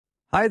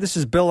Hi, this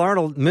is Bill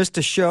Arnold. Missed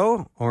a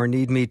show or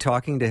need me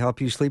talking to help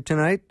you sleep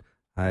tonight?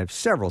 I have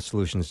several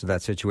solutions to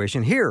that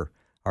situation. Here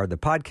are the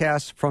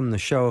podcasts from the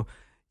show.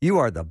 You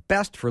are the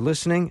best for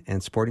listening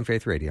and supporting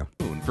Faith Radio.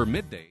 For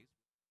middays.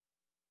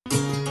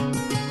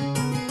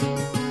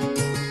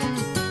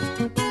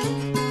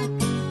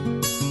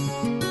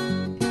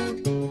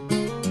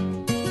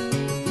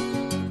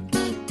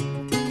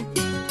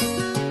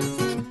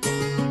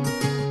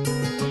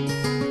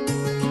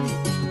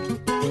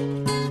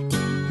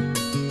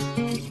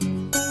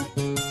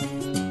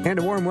 And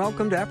a warm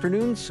welcome to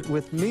Afternoons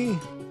with me,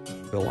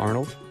 Bill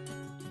Arnold.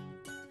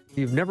 If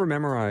you've never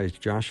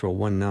memorized Joshua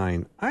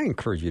 1:9, I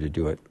encourage you to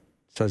do it.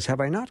 It says, "Have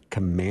I not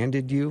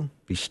commanded you?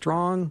 Be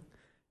strong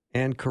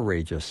and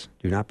courageous.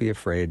 Do not be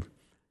afraid. Do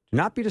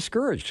not be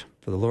discouraged,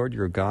 for the Lord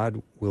your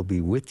God will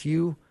be with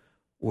you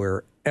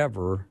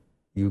wherever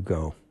you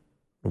go."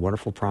 A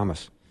wonderful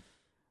promise.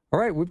 All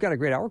right, we've got a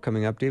great hour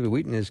coming up. David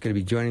Wheaton is going to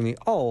be joining me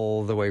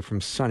all the way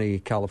from sunny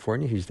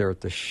California. He's there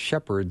at the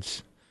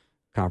Shepherds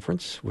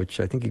Conference, which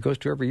I think he goes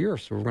to every year.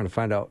 So we're going to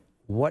find out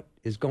what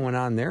is going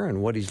on there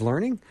and what he's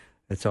learning.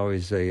 It's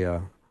always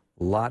a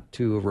lot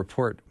to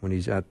report when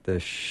he's at the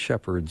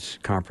Shepherds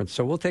Conference.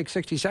 So we'll take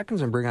 60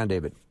 seconds and bring on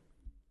David.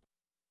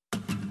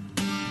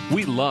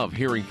 We love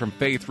hearing from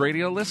Faith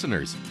Radio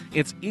listeners.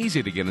 It's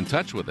easy to get in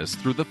touch with us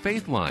through the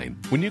Faith Line.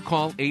 When you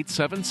call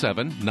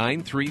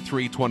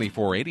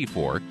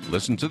 877-933-2484,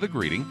 listen to the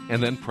greeting,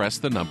 and then press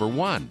the number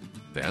 1.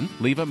 Then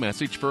leave a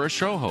message for a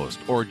show host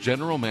or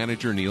General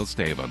Manager Neil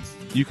Stavum.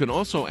 You can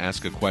also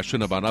ask a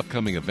question about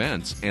upcoming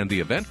events, and the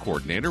event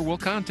coordinator will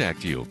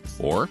contact you.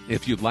 Or,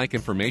 if you'd like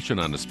information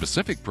on a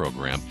specific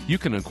program, you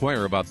can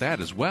inquire about that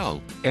as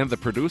well, and the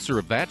producer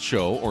of that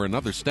show or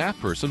another staff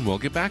person will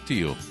get back to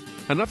you.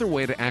 Another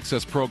way to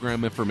access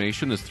program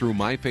information is through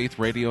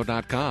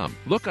myfaithradio.com.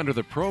 Look under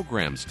the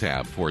Programs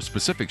tab for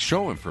specific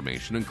show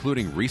information,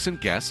 including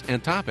recent guests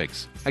and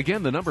topics.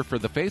 Again, the number for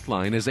the Faith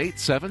Line is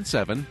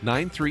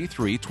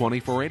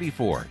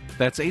 877-933-2484.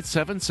 That's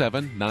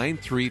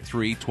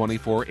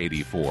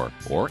 877-933-2484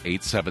 or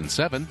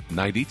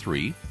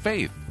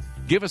 877-93-FAITH.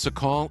 Give us a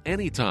call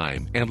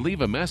anytime and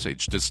leave a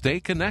message to stay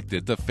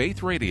connected to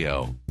Faith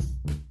Radio.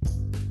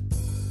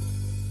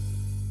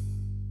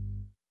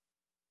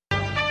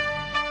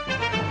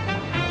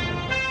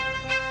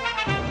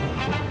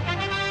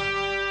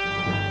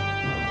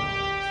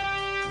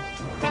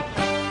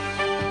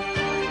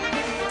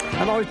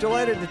 I'm always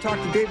delighted to talk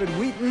to David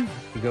Wheaton.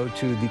 You go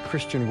to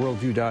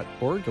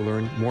thechristianworldview.org to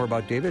learn more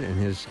about David and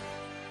his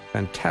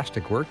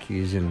fantastic work.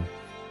 He's in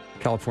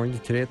California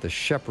today at the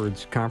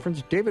Shepherds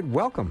Conference. David,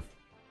 welcome.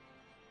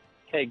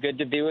 Hey, good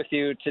to be with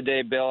you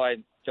today, Bill. I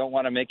don't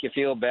want to make you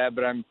feel bad,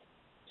 but I'm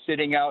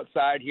sitting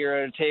outside here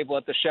at a table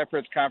at the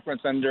Shepherds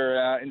Conference in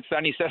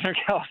sunny Southern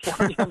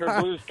California under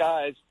blue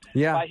skies.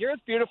 Yeah. I hear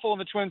it's beautiful in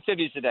the Twin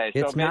Cities today,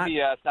 so maybe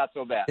it's not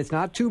so bad. It's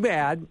not too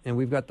bad, and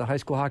we've got the high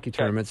school hockey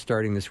tournament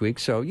starting this week,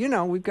 so,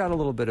 we've got a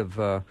little bit of,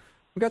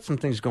 we've got some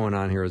things going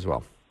on here as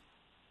well.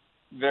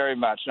 Very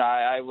much.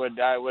 I would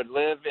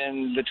live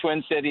in the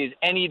Twin Cities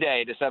any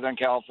day to Southern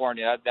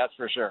California, that's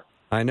for sure.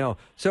 I know.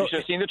 So you should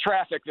have seen the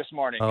traffic this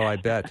morning. Oh, I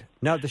bet.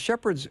 Now, the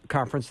Shepherds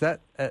Conference, that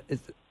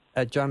is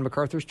at John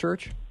MacArthur's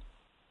church?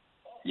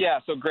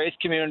 Yeah, so Grace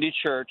Community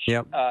Church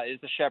is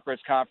the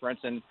Shepherds Conference,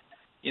 and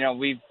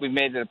we've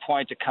made it a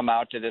point to come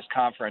out to this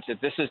conference.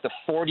 This is the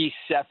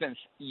 47th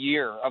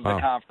year of the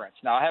conference.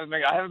 Now, I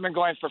haven't been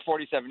going for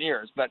 47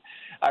 years, but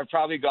I've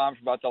probably gone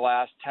for about the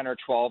last 10 or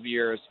 12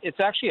 years. It's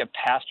actually a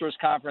pastor's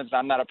conference.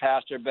 I'm not a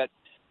pastor, but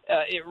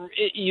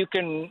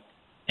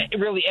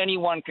really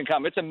anyone can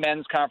come. It's a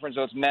men's conference,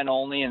 so it's men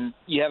only, and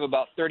you have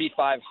about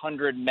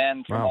 3,500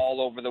 men from all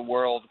over the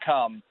world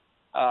come.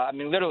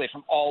 Literally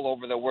from all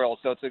over the world.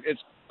 So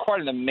it's quite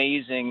an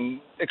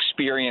amazing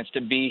experience to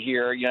be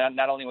here.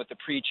 Not only with the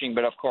preaching,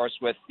 but of course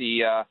with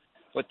the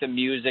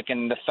music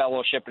and the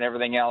fellowship and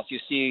everything else. You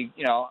see,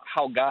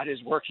 how God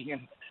is working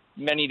in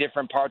many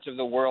different parts of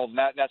the world, and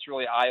that's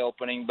really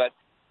eye-opening. But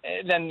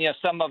then,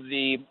 some of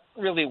the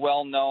really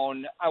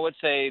well-known, I would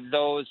say,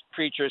 those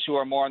preachers who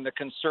are more on the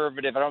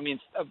conservative. I don't mean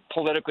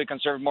politically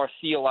conservative, more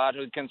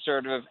theologically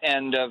conservative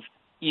end of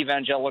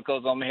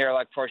evangelicalism here,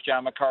 like, of course,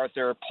 John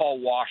MacArthur, Paul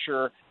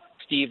Washer,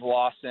 Steve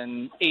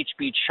Lawson,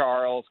 H.B.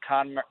 Charles,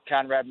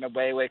 Conrad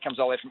Mbewe comes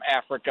all the way from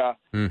Africa.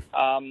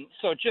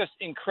 So just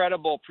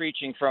incredible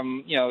preaching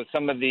from,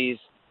 some of these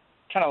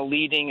kind of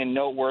leading and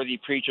noteworthy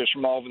preachers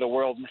from all over the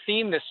world. And the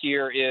theme this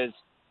year is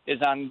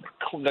on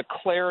the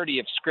clarity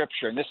of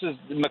Scripture. And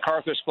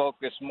MacArthur spoke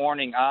this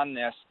morning on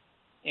this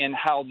and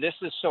how this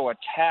is so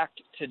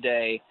attacked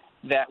today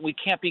that we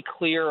can't be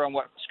clear on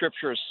what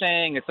Scripture is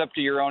saying. It's up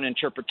to your own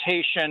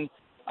interpretation.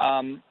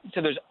 So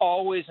there's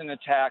always an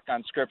attack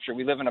on Scripture.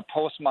 We live in a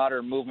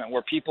postmodern movement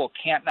where people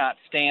can't not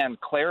stand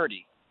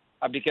clarity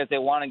because they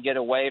want to get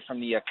away from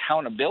the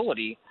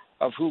accountability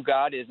of who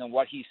God is and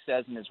what he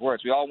says in his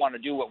words. We all want to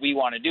do what we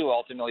want to do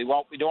ultimately.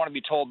 We don't want to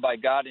be told by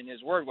God in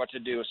his word what to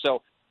do.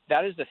 So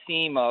that is the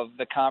theme of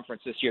the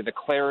conference this year, the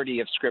clarity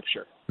of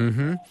Scripture.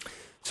 Mm-hmm.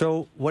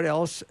 So what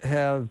else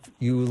have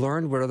you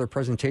learned? What other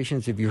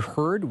presentations have you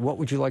heard? What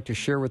would you like to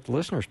share with the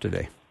listeners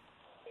today?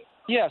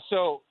 Yeah,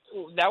 so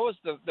that was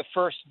the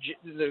first.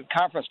 The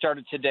conference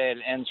started today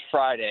and ends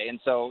Friday. And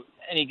so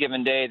any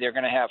given day, they're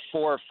going to have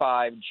 4 or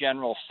 5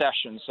 general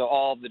sessions. So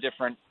all the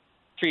different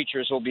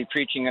preachers will be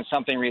preaching on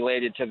something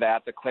related to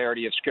that, the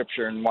clarity of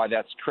Scripture and why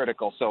that's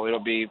critical. So it'll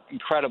be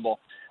incredible.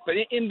 But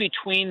in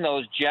between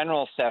those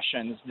general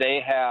sessions,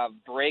 they have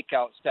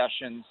breakout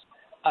sessions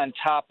on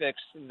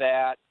topics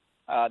that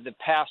the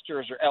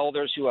pastors or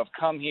elders who have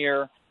come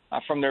here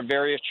from their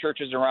various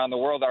churches around the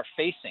world are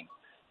facing.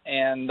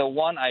 And the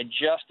one I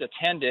just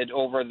attended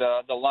over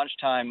the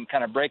lunchtime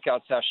kind of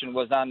breakout session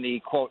was on the,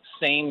 quote,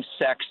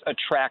 same-sex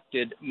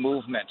attracted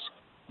movement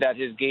that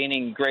is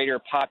gaining greater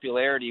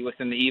popularity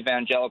within the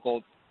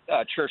evangelical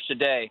church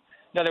today.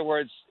 In other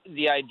words,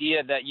 the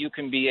idea that you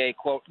can be a,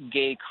 quote,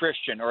 gay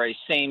Christian or a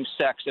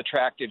same-sex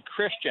attracted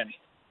Christian.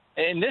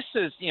 And this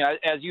is,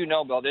 as you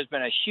know, Bill, there's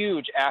been a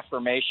huge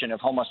affirmation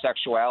of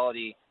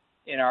homosexuality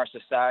in our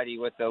society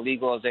with the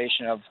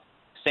legalization of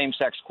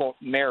same-sex, quote,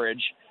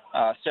 marriage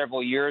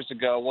several years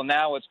ago. Well,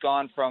 now it's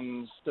gone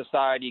from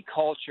society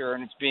culture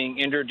and it's being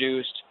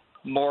introduced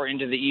more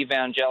into the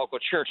evangelical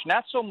church,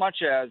 not so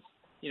much as,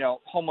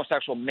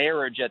 homosexual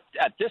marriage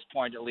at this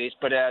point at least,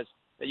 but as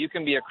that you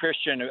can be a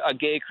Christian, a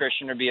gay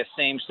Christian, or be a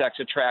same-sex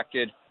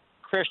attracted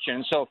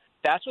Christian. So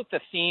that's what the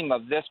theme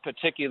of this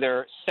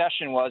particular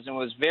session was, and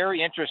was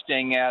very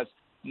interesting as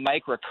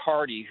Mike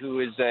Riccardi,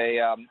 who is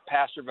a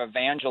pastor of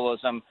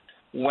evangelism,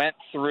 went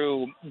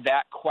through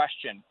that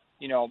question.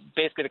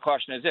 Basically the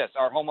question is this: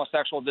 are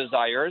homosexual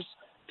desires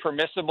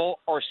permissible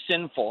or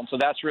sinful? And so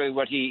that's really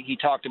what he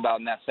talked about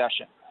in that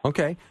session.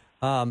 Okay.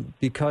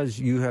 Because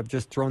you have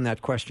just thrown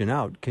that question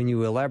out, can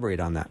you elaborate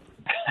on that?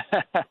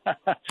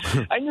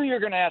 I knew you were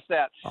going to ask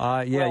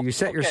that. You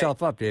set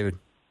yourself up, David.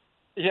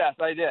 Yes,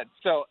 I did.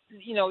 So,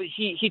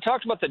 he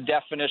talked about the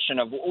definition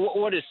of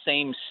what is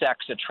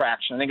same-sex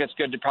attraction. I think it's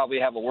good to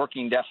probably have a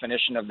working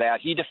definition of that.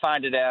 He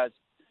defined it as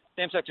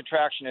same-sex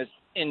attraction as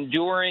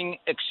enduring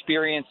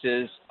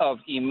experiences of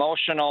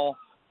emotional,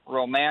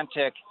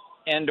 romantic,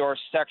 and or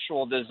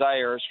sexual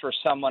desires for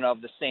someone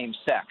of the same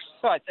sex.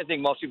 So I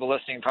think most people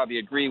listening probably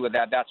agree with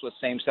that. That's what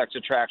same-sex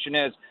attraction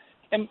is.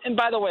 And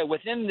by the way,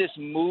 within this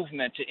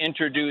movement to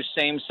introduce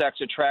same-sex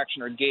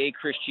attraction or gay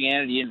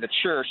Christianity into the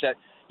church, that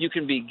you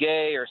can be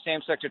gay or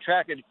same-sex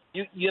attracted,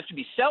 you have to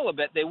be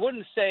celibate. They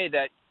wouldn't say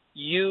that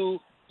you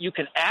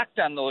can act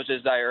on those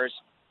desires,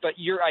 but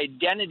your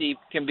identity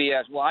can be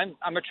as, well,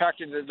 I'm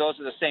attracted to those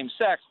of the same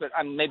sex, but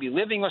I'm maybe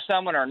living with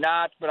someone or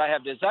not, but I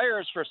have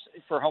desires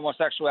for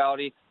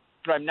homosexuality,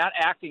 but I'm not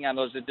acting on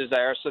those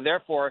desires, so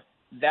therefore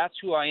that's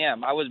who I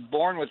am. I was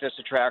born with this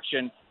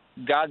attraction.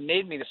 God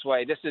made me this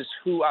way. This is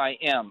who I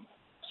am.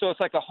 So it's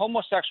like a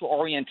homosexual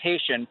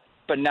orientation,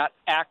 but not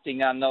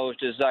acting on those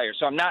desires.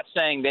 So I'm not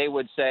saying they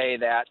would say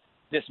that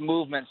this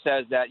movement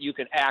says that you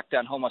can act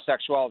on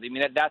homosexuality. I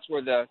mean, that's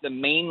where the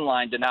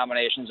mainline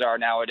denominations are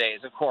nowadays,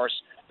 of course,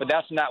 but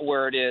that's not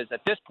where it is,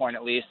 at this point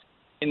at least,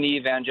 in the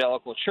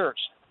evangelical church.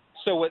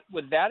 So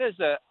with that as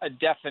a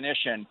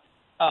definition,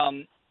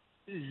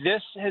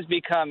 this has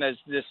become, as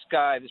this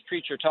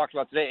preacher talked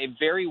about today, a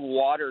very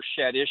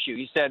watershed issue.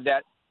 He said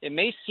that it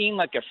may seem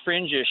like a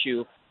fringe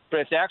issue, but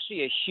it's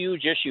actually a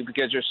huge issue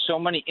because there's so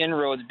many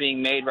inroads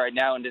being made right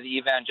now into the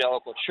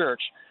evangelical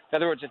church. In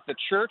other words, if the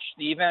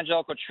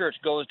evangelical church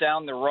goes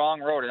down the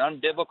wrong road, an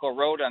unbiblical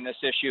road on this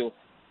issue,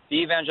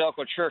 the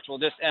evangelical church will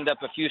just end up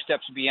a few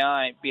steps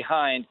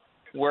behind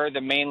where the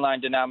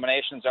mainline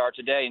denominations are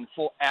today in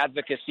full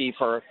advocacy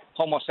for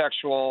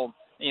homosexual,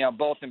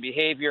 both in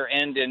behavior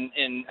and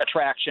in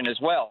attraction as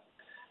well.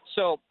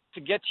 So to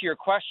get to your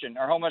question,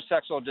 are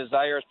homosexual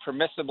desires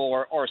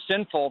permissible or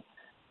sinful?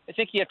 I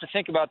think you have to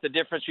think about the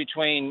difference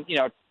between,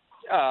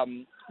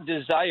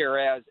 desire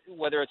as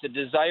whether it's a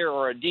desire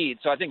or a deed.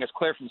 So I think it's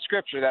clear from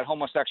Scripture that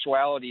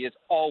homosexuality is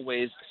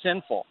always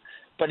sinful.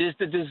 But is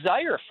the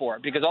desire for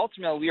it? Because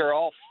ultimately we are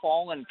all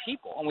fallen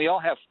people, and we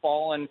all have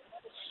fallen,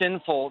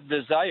 sinful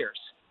desires.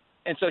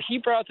 And so he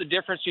brought the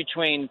difference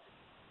between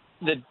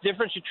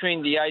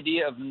the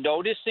idea of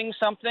noticing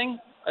something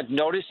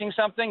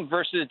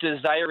versus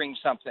desiring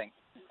something.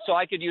 So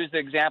I could use the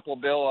example,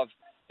 Bill, of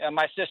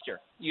my sister.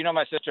 You know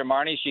my sister,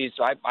 Marnie.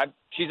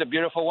 She's a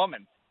beautiful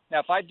woman. Now,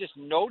 if I just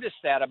notice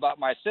that about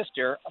my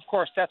sister, of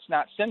course, that's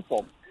not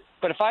sinful.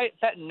 But if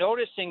that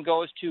noticing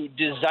goes to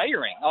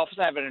desiring, all of a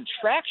sudden I have an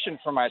attraction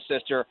for my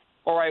sister,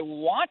 or I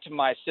want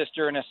my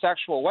sister in a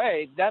sexual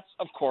way, that's,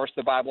 of course,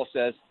 the Bible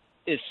says,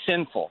 is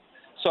sinful.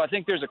 So I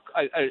think there's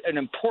an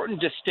important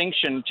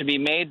distinction to be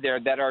made there,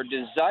 that our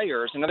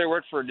desires, another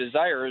word for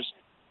desires,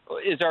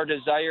 is our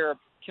desire,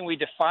 can we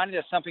define it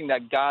as something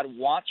that God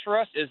wants for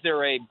us? Is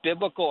there a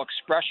biblical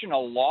expression, a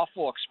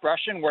lawful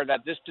expression where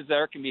that this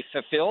desire can be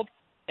fulfilled?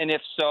 And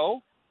if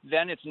so,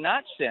 then it's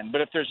not sin.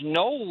 But if there's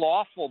no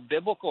lawful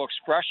biblical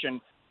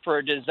expression for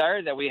a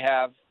desire that we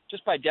have,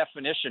 just by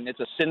definition, it's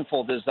a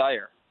sinful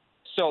desire.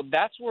 So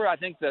that's where I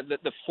think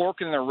the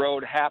fork in the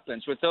road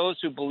happens with those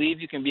who believe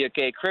you can be a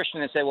gay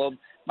Christian and say, well,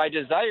 my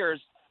desires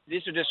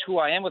these are just who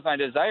I am with my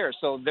desires,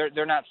 so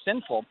they're not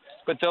sinful.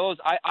 But those,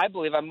 I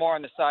believe I'm more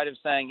on the side of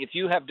saying if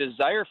you have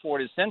desire for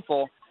what is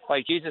sinful,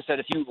 like Jesus said,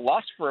 if you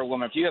lust for a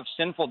woman, if you have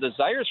sinful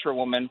desires for a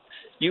woman,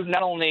 you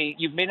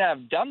may not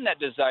have done that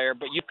desire,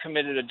 but you've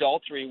committed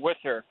adultery with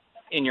her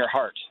in your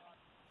heart.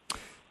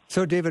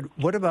 So, David,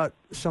 what about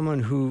someone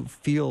who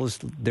feels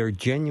they're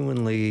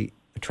genuinely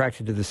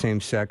attracted to the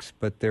same sex,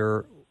 but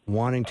they're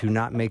wanting to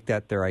not make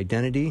that their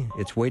identity?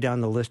 It's way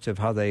down the list of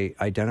how they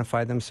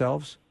identify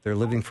themselves. They're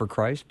living for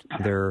Christ.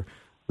 They're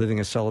living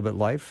a celibate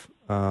life.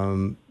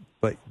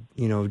 But,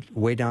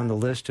 way down the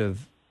list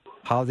of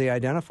how they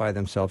identify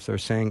themselves, they're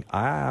saying,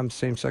 I'm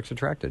same-sex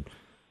attracted.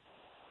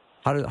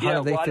 How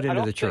do they fit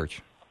into the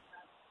church?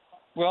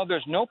 Well,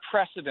 there's no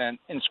precedent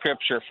in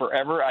Scripture for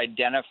ever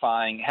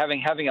identifying,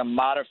 having a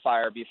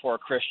modifier before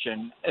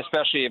Christian,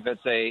 especially if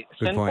it's a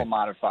sinful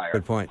modifier.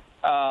 Good point.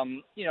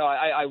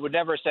 I would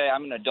never say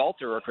I'm an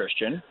adulterer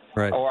Christian,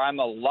 right, or I'm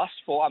a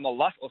lustful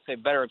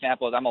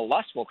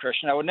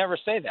Christian. I would never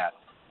say that.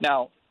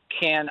 Now,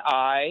 can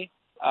I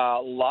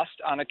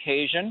lust on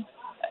occasion?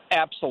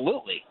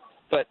 Absolutely.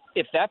 But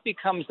if that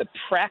becomes the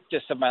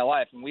practice of my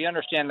life, and we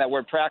understand that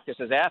word practice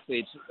as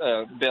athletes,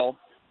 Bill,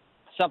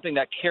 something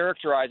that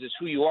characterizes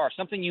who you are,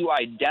 something you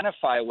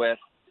identify with,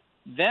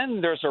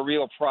 then there's a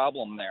real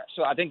problem there.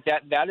 So I think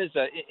that is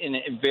a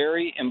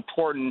very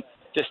important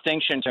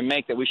distinction to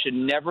make, that we should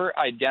never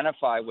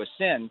identify with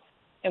sin.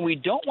 And we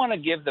don't want to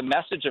give the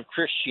message of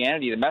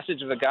Christianity, the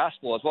message of the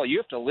gospel as well. You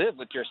have to live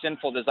with your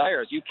sinful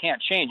desires. You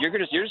can't change. You're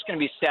just going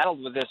to be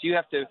saddled with this. You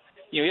have to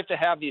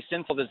have these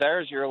sinful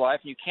desires in your life,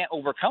 and you can't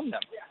overcome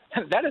them.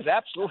 That is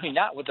absolutely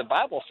not what the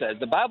Bible says.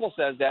 The Bible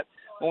says that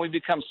when we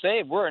become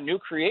saved, we're a new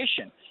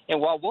creation. And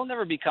while we'll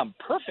never become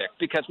perfect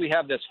because we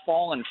have this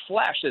fallen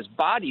flesh, this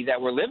body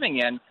that we're living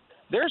in,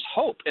 there's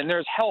hope and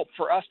there's help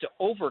for us to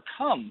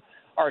overcome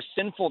our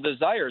sinful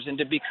desires and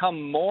to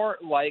become more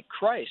like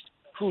Christ,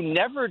 who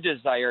never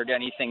desired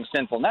anything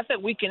sinful. Not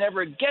that we can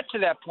ever get to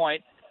that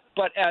point,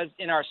 but as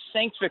in our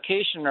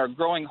sanctification, our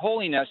growing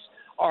holiness,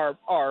 our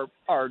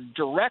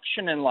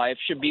direction in life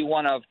should be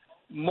one of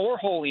more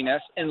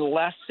holiness and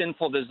less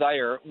sinful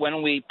desire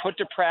when we put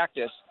to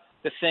practice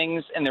the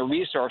things and the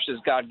resources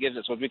God gives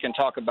us, which we can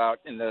talk about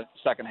in the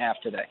second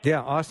half today.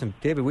 Yeah, awesome.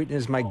 David Wheaton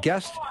is my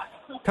guest,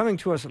 coming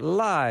to us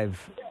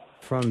live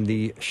from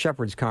the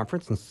Shepherds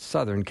Conference in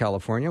Southern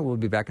California. We'll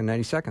be back in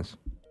 90 seconds.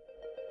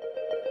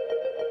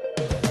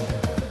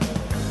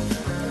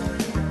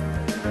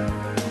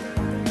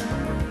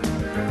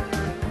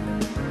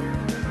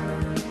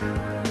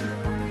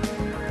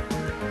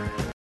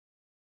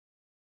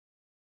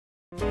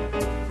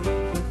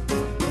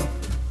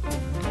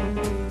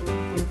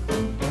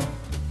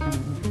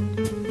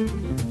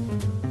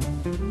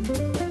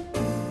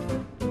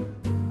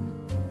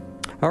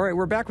 All right,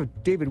 we're back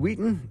with David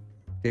Wheaton.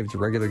 David's a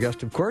regular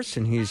guest, of course,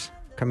 and he's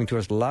coming to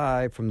us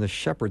live from the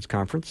Shepherds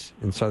Conference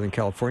in Southern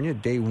California,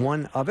 day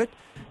one of it.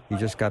 He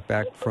just got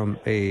back from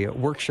a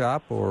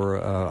workshop or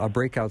a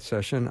breakout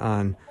session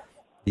on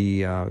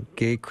the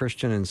gay,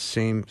 Christian, and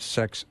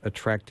same-sex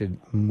attracted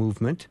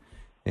movement.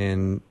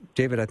 And,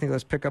 David, I think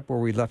let's pick up where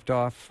we left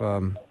off.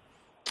 I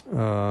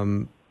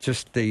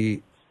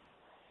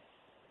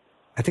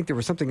think there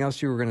was something else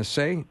you were going to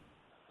say.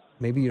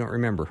 Maybe you don't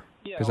remember.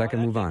 Because I can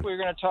move on. I think we're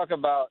going to talk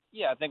about,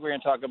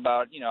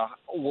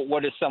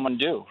 what does someone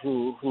do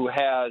who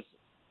has,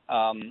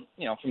 from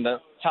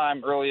the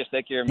time earliest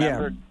they can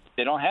remember,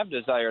 they don't have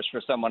desires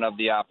for someone of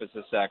the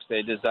opposite sex.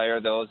 They desire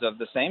those of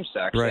the same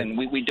sex. Right. And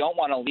we don't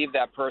want to leave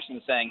that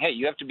person saying, hey,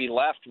 you have to be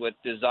left with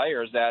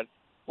desires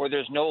where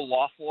there's no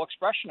lawful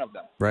expression of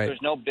them. Right.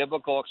 There's no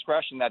biblical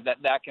expression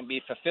that can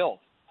be fulfilled.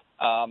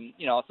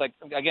 It's like,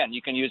 again,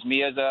 you can use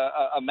me as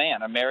a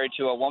man. I'm married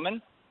to a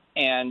woman.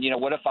 And,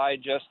 what if I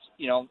just,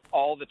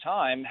 all the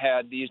time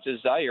had these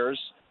desires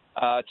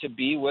to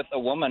be with a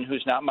woman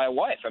who's not my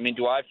wife? I mean,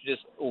 do I have to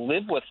just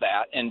live with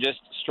that and just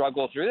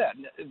struggle through that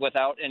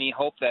without any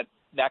hope that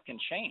can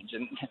change?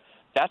 And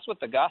that's what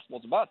the gospel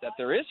is about, that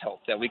there is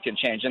hope that we can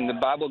change. And the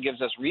Bible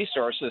gives us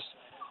resources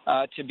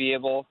to be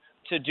able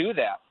to do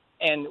that.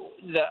 And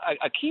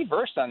a key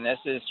verse on this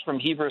is from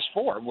Hebrews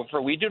 4.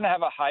 For we do not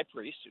have a high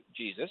priest,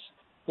 Jesus,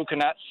 who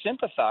cannot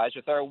sympathize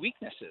with our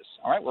weaknesses.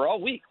 All right, we're all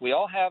weak. We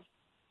all have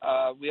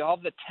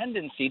the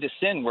tendency to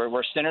sin.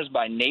 We're sinners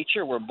by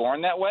nature. We're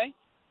born that way,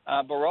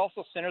 but we're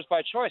also sinners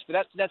by choice.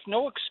 But that's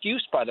no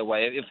excuse, by the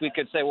way. If we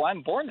could say, well,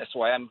 I'm born this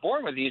way. I'm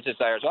born with these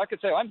desires. Well, I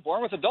could say, well, I'm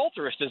born with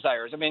adulterous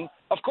desires. I mean,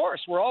 of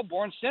course, we're all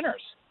born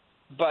sinners.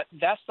 But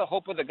that's the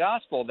hope of the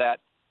gospel, that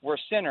we're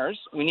sinners.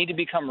 We need to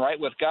become right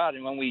with God.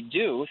 And when we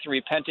do, through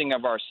repenting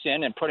of our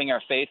sin and putting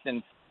our faith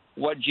in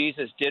what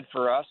Jesus did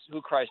for us,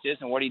 who Christ is,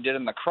 and what he did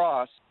on the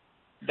cross,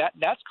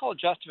 that's called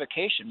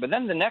justification. But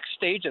then the next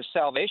stage of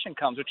salvation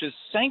comes, which is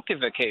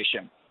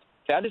sanctification.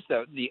 That is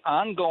the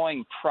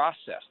ongoing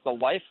process, the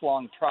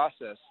lifelong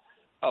process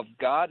of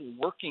God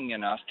working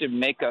in us to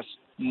make us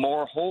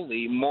more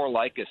holy, more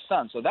like his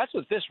son. So that's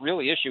what this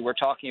really issue we're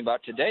talking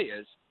about today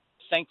is,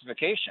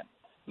 sanctification.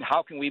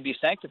 How can we be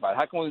sanctified?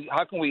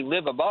 How can we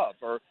live above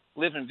or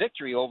live in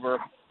victory over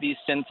these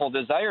sinful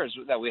desires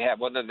that we have,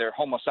 whether they're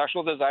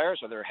homosexual desires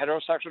or they're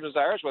heterosexual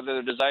desires, whether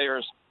they're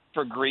desires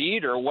for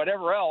greed or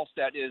whatever else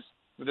that is,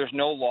 there's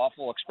no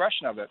lawful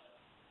expression of it.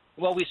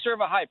 Well, we serve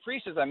a high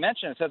priest, as I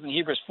mentioned, it says in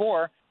Hebrews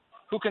 4,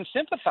 who can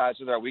sympathize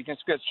with our weakness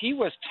because he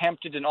was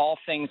tempted in all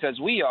things as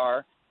we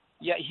are,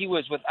 yet he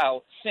was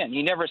without sin.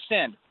 He never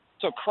sinned.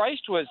 So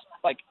Christ was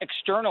like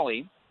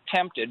externally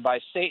tempted by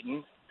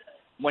Satan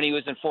when he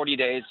was in 40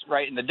 days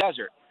right in the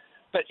desert.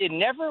 But it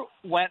never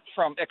went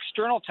from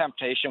external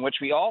temptation, which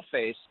we all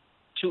face,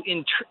 to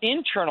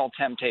internal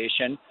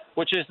temptation,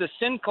 which is the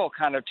sinful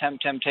kind of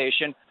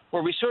temptation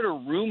where we sort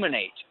of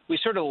ruminate. We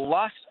sort of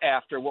lust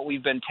after what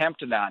we've been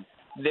tempted on.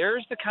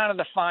 There's the kind of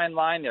the fine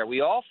line there.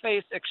 We all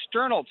face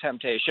external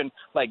temptation,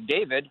 like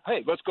David.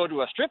 Hey, let's go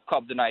to a strip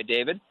club tonight,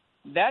 David.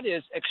 That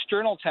is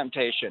external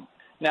temptation.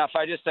 Now, if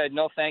I just said,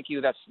 no, thank you,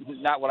 that's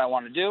not what I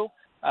want to do,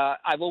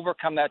 I've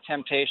overcome that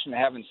temptation and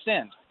haven't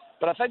sinned.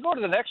 But if I go to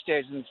the next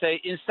stage and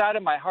say, inside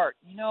of my heart,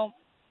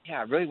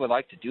 I really would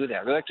like to do that.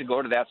 I'd really like to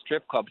go to that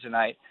strip club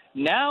tonight.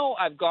 Now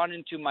I've gone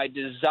into my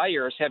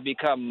desires have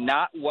become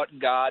not what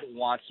God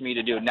wants me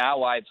to do.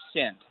 Now I've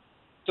sinned.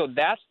 So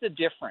that's the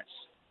difference.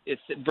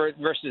 It's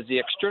versus the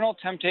external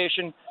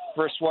temptation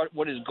versus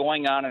what is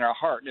going on in our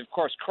heart. And, of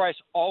course, Christ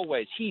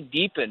always, he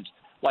deepened,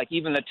 like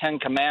even the Ten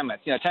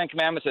Commandments. Ten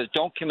Commandments says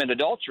don't commit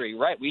adultery,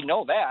 right? We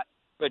know that.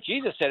 But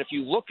Jesus said if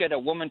you look at a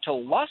woman to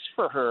lust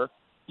for her,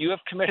 you have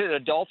committed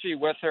adultery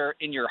with her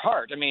in your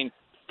heart. I mean,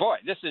 boy,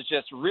 this is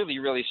just really,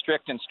 really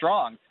strict and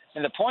strong.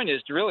 And the point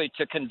is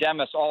to condemn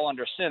us all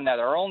under sin, that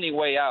our only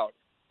way out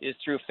is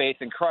through faith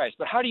in Christ.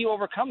 But how do you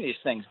overcome these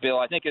things, Bill?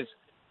 I think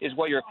is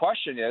what your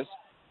question is.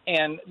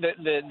 And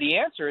the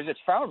answer is it's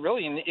found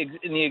really in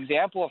the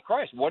example of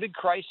Christ. What did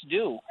Christ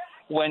do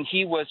when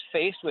he was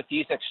faced with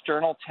these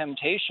external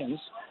temptations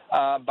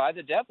by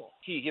the devil?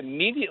 He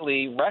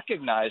immediately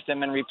recognized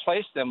them and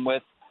replaced them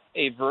with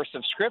a verse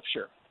of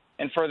Scripture.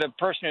 And for the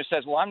person who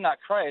says, well, I'm not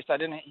Christ,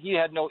 he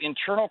had no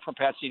internal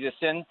propensity to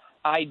sin,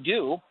 I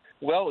do.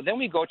 Well, then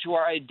we go to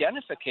our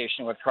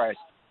identification with Christ.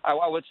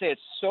 I would say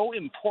it's so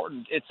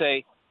important. It's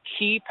a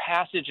key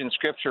passage in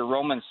Scripture,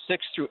 Romans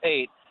 6 through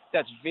 8,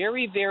 that's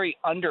very, very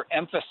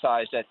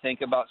underemphasized, I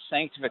think, about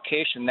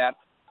sanctification, that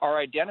our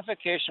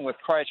identification with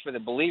Christ for the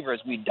believer is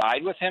we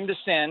died with him to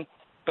sin,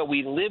 but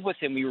we live with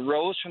him. We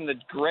rose from the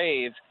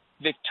grave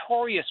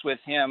victorious with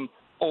him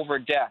over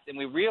death. And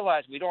we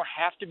realize we don't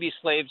have to be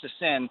slaves to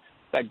sin,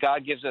 that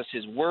God gives us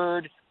his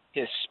word,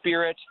 his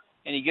spirit,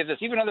 and he gives us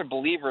even other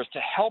believers to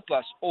help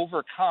us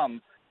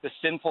overcome the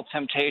sinful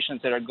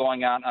temptations that are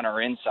going on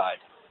our inside.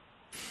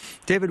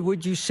 David,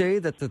 would you say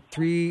that the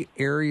three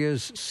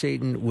areas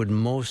Satan would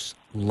most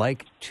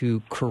like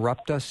to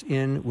corrupt us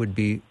in would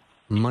be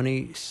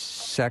money,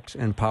 sex,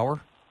 and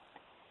power?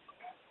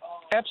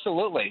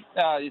 Absolutely.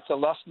 It's the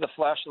lust of the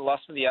flesh, the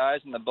lust of the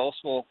eyes, and the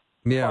boastful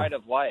pride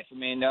of life. I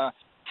mean, I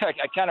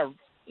kind of,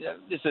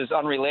 this is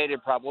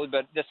unrelated probably,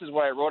 but this is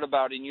what I wrote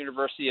about in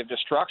University of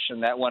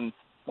Destruction, that when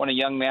a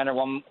young man or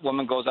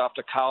woman goes off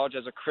to college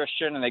as a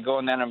Christian and they go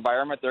in that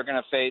environment, they're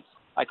going to face,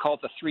 I call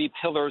it the three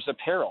pillars of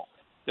peril.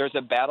 There's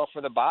a battle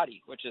for the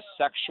body, which is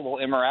sexual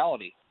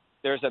immorality.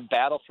 There's a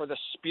battle for the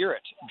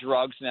spirit,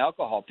 drugs and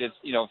alcohol. It's,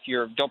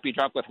 don't be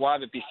drunk with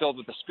wine, but be filled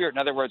with the Spirit. In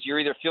other words, you're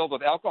either filled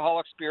with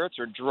alcoholic spirits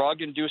or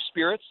drug-induced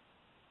spirits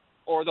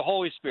or the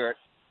Holy Spirit.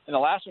 And the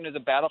last one is a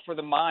battle for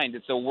the mind.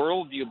 It's a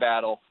worldview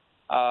battle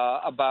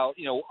about,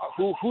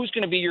 who's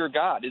going to be your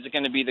God? Is it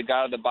going to be the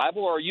God of the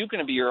Bible, or are you going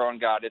to be your own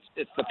God?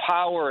 It's the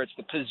power, it's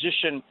the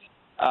position,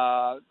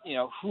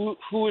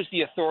 who is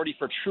the authority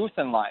for truth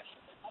in life?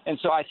 And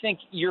so I think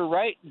you're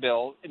right,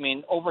 Bill. I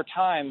mean, over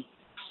time,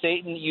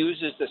 Satan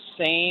uses the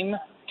same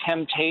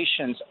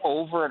temptations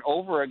over and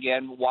over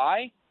again.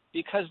 Why?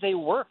 Because they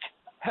work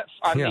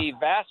on the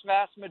vast,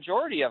 vast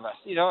majority of us.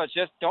 It's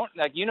just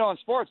in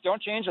sports, don't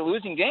change a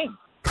losing game.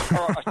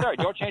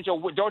 Don't change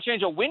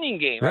a winning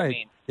game. Right. I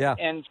mean, yeah.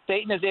 And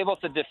Satan is able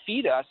to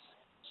defeat us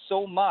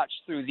so much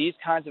through these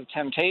kinds of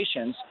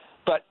temptations.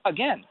 But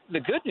again,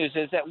 the good news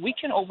is that we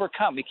can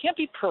overcome. We can't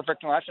be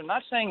perfect in life. I'm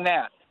not saying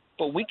that.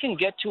 But we can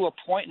get to a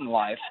point in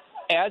life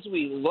as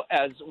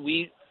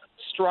we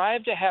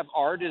strive to have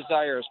our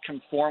desires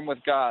conform with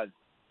God.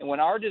 And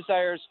when our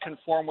desires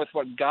conform with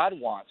what God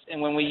wants,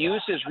 and when we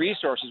use his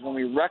resources, when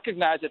we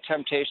recognize the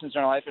temptations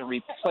in our life and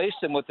replace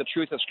them with the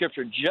truth of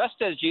Scripture,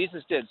 just as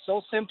Jesus did,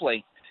 so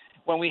simply,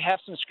 when we have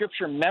some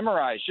Scripture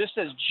memorized, just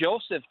as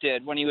Joseph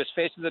did when he was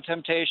faced with the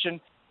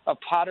temptation of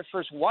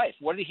Potiphar's wife.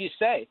 What did he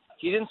say?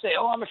 He didn't say,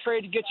 I'm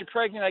afraid to get you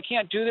pregnant. I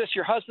can't do this.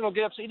 Your husband will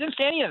get upset. He didn't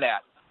say any of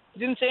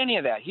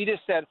that. He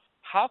just said,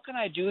 how can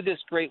I do this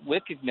great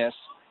wickedness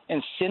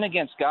and sin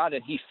against God?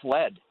 And he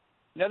fled.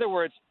 In other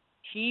words,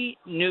 he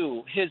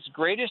knew his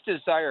greatest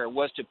desire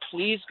was to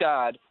please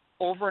God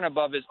over and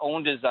above his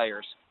own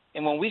desires.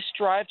 And when we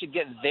strive to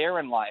get there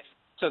in life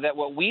so that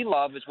what we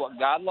love is what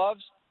God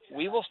loves,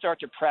 we will start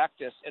to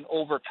practice and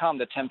overcome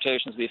the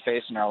temptations we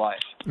face in our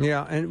life.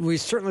 Yeah, and we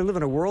certainly live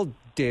in a world,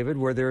 David,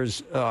 where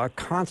there's a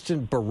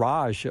constant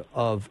barrage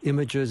of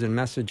images and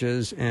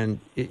messages, and,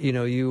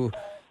 you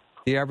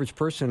the average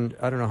person,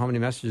 I don't know how many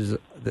messages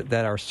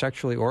that are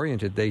sexually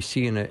oriented they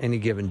see in any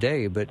given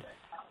day, but,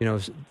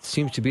 it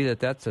seems to be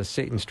that's a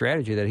Satan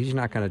strategy that he's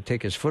not going to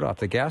take his foot off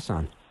the gas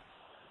on.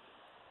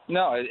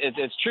 No,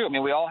 it's true. I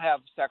mean, we all have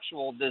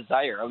sexual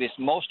desire. At least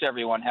most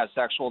everyone has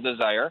sexual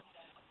desire.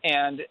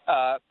 And,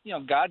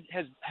 God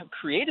has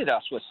created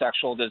us with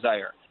sexual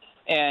desire.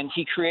 And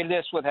he created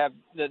us with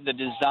the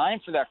design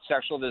for that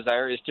sexual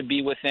desire is to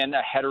be within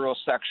a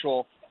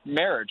heterosexual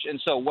marriage. And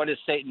so what does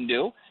Satan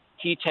do?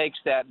 He takes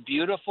that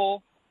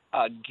beautiful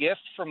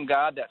gift from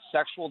God, that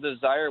sexual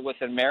desire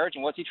within marriage,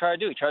 and what's he try to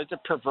do? He tries to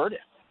pervert it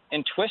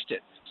and twist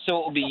it. So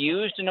it will be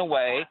used in a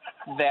way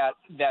that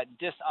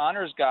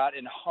dishonors God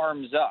and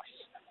harms us.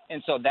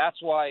 And so that's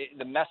why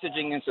the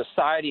messaging in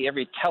society,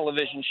 every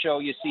television show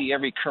you see,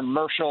 every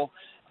commercial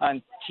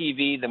on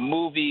TV, the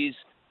movies,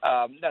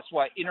 that's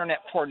why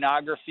internet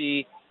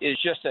pornography is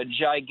just a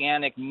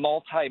gigantic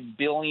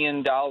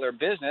multi-billion-dollar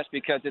business,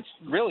 because it's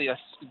really,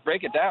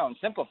 break it down,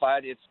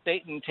 simplified, it's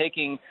Satan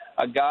taking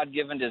a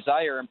God-given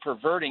desire and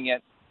perverting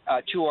it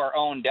to our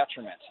own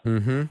detriment.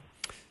 Mm-hmm.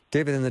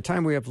 David, in the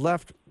time we have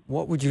left,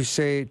 what would you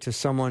say to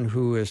someone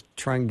who is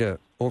trying to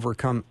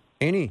overcome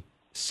any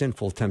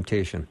sinful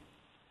temptation?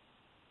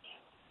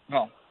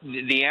 Well,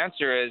 the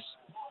answer is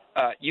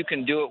you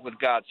can do it with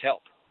God's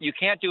help. You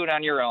can't do it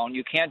on your own.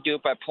 You can't do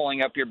it by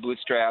pulling up your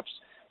bootstraps.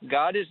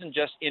 God isn't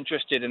just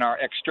interested in our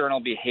external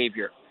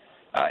behavior.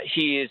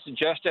 He's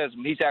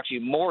actually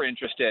more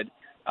interested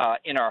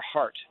in our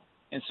heart.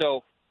 And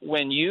so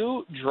when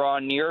you draw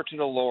near to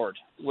the Lord,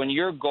 when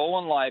your goal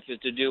in life is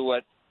to do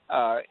what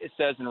it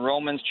says in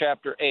Romans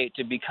chapter 8,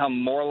 to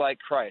become more like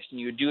Christ, and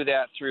you do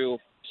that through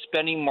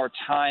spending more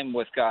time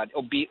with God,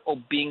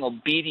 being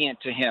obedient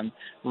to him,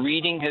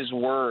 reading his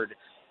word,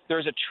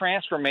 there's a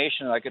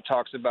transformation like it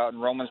talks about in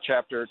Romans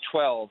chapter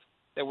 12,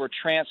 that we're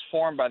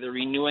transformed by the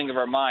renewing of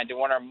our mind. And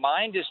when our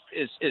mind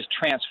is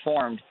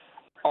transformed,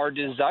 our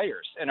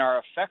desires and our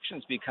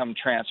affections become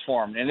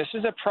transformed. And this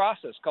is a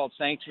process called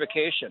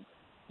sanctification.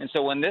 And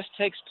so when this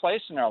takes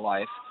place in our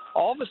life,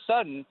 all of a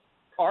sudden,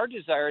 our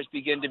desires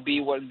begin to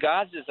be what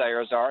God's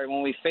desires are. And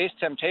when we face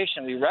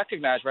temptation, we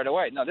recognize right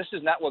away, no, this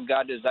is not what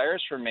God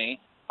desires for me.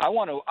 I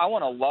want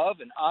to love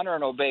and honor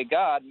and obey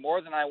God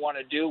more than I want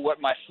to do what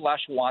my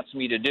flesh wants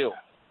me to do.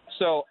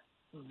 So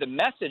the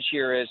message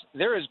here is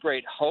there is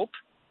great hope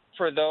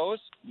for those,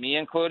 me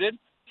included,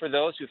 for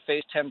those who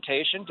face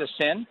temptation to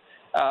sin.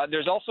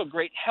 There's also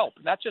great help,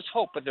 not just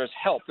hope, but there's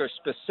help. There's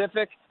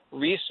specific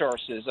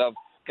resources of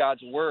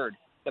God's word,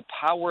 the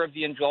power of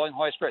the indwelling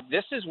Holy Spirit.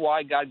 This is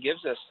why God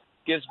gives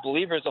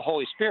believers the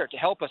Holy Spirit, to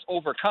help us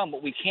overcome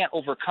what we can't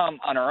overcome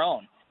on our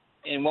own.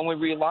 And when we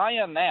rely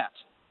on that,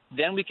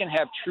 then we can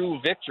have true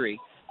victory,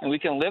 and we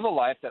can live a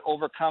life that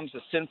overcomes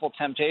the sinful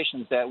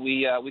temptations that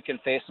we can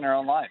face in our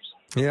own lives.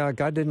 Yeah,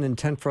 God didn't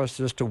intend for us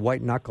just to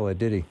white-knuckle it,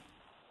 did he?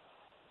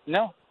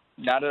 No,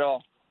 not at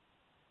all.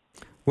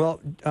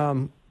 Well,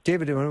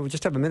 David, we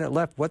just have a minute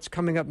left. What's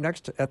coming up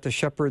next at the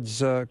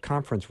Shepherds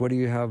Conference? What do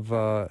you have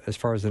as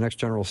far as the next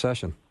general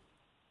session?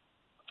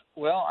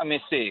 Well, I mean,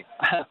 see,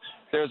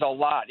 there's a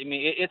lot. I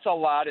mean, it's a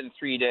lot in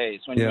 3 days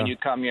when you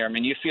come here. I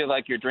mean, you feel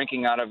like you're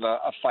drinking out of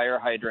a fire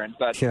hydrant.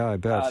 But yeah, I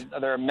bet.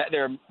 There are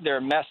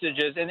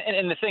messages,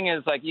 and the thing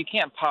is, like, you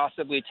can't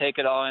possibly take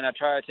it all in. I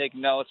try to take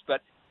notes, but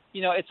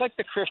it's like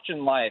the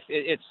Christian life.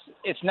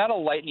 It's not a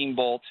lightning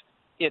bolt.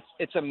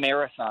 It's a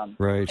marathon,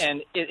 right?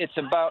 And it's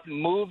about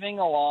moving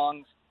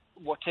along,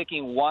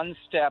 taking one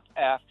step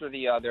after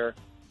the other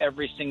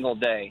every single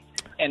day.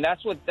 And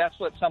that's what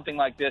something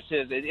like this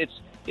is.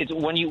 It's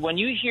when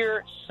you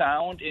hear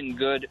sound and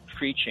good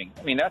preaching.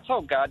 I mean, that's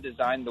how God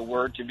designed the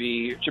word to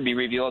be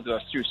revealed to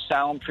us, through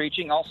sound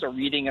preaching, also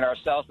reading it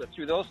ourselves. But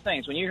through those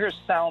things, when you hear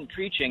sound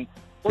preaching,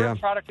 we're a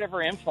product of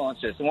our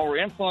influences. And when we're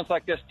influenced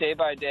like this day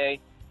by day,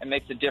 it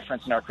makes a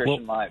difference in our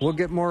Christian lives. We'll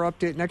get more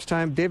update next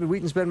time. David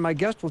Wheaton's been my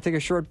guest. We'll take a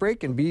short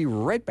break and be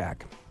right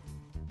back.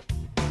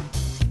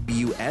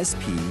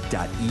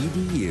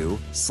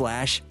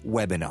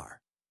 usp.edu/webinar.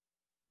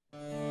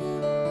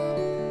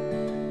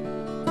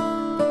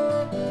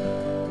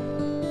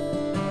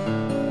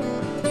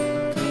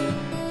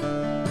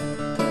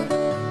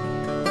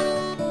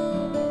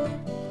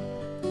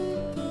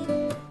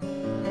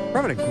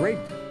 We're having a great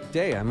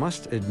day, I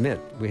must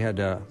admit. We had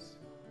a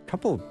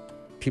couple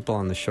people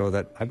on the show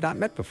that I've not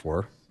met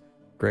before.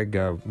 Greg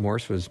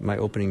Morse was my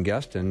opening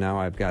guest, and now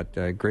I've got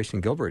Grayson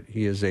Gilbert.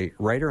 He is a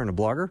writer and a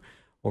blogger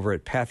over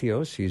at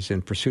Pathos. He's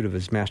in pursuit of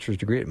his master's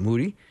degree at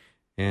Moody,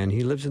 and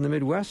he lives in the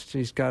Midwest.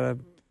 He's got a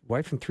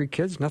wife and 3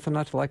 kids. Nothing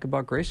not to like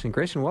about Grayson.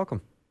 Grayson,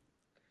 welcome.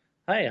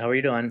 Hi, how are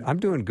you doing? I'm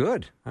doing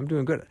good.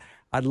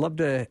 I'd love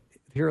to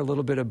hear a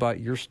little bit about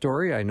your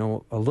story. I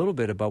know a little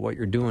bit about what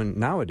you're doing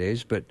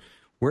nowadays, but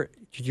where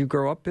did you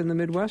grow up in the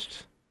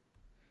Midwest?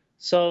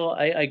 So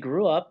I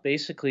grew up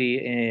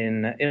basically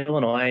in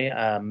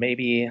Illinois.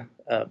 Maybe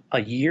a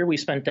year we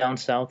spent down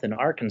south in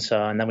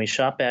Arkansas, and then we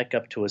shot back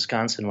up to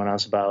Wisconsin when I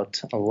was about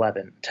 10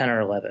 or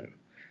 11.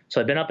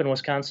 So I've been up in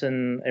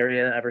Wisconsin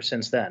area ever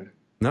since then.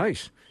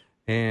 Nice.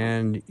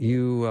 And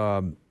you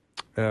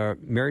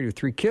married with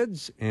 3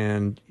 kids,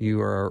 and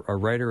you are a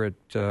writer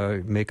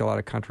at, make a lot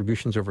of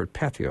contributions over at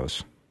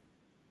Patheos.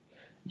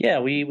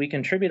 Yeah, we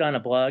contribute on a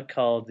blog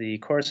called The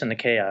Chorus and the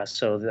Chaos.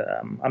 So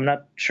I'm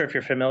not sure if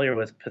you're familiar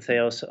with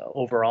Patheos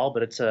overall,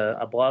 but it's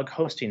a blog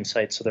hosting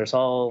site. So there's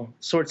all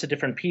sorts of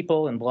different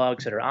people and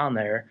blogs that are on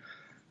there,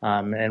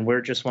 and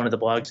we're just one of the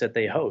blogs that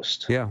they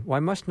host. Yeah, well, I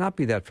must not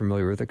be that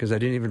familiar with it because I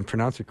didn't even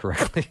pronounce it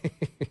correctly.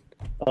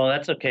 Oh,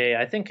 that's okay.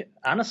 I think,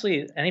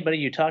 honestly, anybody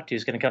you talk to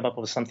is going to come up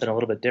with something a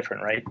little bit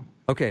different, right?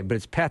 Okay, but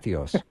it's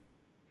Patheos.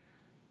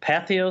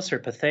 Patheos or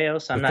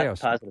Patheos? I'm not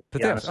positive.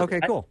 Patheos.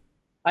 Okay, cool.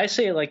 I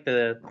say it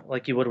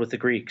like you would with the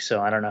Greek,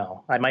 so I don't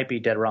know. I might be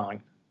dead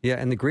wrong. Yeah,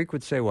 and the Greek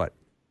would say what?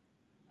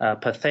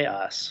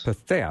 Patheos.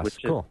 Patheos,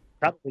 which cool. Is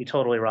probably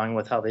totally wrong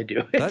with how they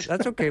do it.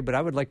 That's okay, but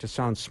I would like to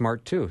sound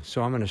smart too,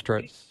 so I'm going to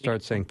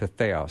start saying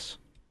Patheos.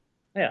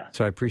 Yeah.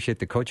 So I appreciate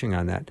the coaching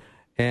on that.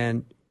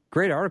 And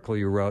great article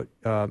you wrote,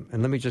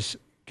 and let me just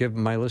give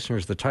my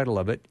listeners the title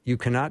of it. You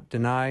cannot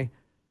deny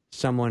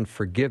someone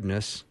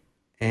forgiveness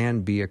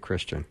and be a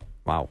Christian.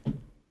 Wow.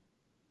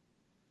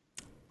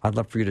 I'd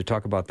love for you to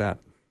talk about that.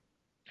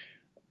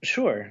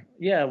 Sure.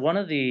 Yeah, one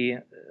of the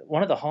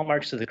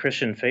hallmarks of the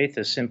Christian faith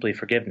is simply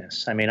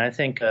forgiveness. I mean, I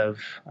think of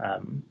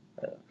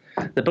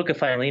the book of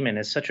Philemon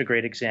is such a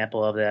great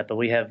example of that, but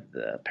we have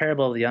the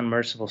parable of the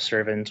unmerciful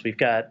servant. We've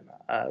got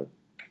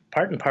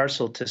part and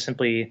parcel to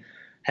simply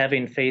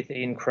having faith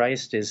in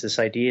Christ is this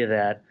idea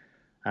that,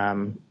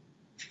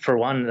 for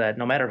one, that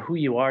no matter who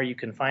you are, you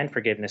can find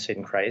forgiveness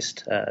in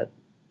Christ.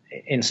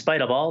 In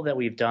spite of all that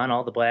we've done,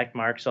 all the black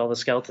marks, all the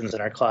skeletons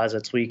in our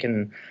closets, we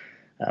can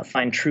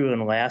find true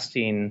and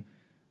lasting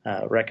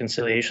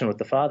reconciliation with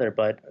the Father.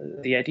 But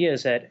the idea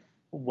is that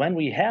when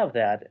we have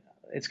that,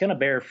 it's going to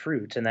bear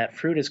fruit, and that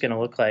fruit is going to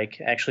look like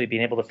actually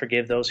being able to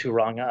forgive those who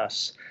wrong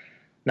us.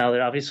 Now,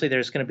 that obviously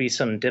there's going to be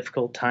some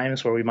difficult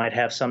times where we might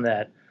have some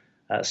that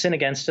sin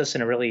against us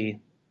in a really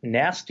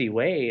nasty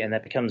way, and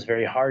that becomes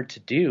very hard to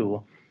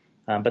do.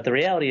 But the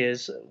reality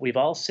is we've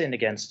all sinned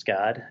against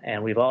God,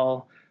 and we've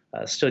all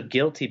stood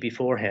guilty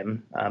before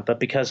him, but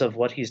because of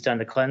what he's done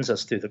to cleanse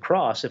us through the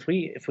cross, if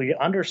we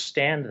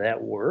understand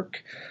that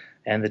work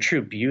and the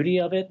true beauty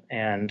of it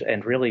and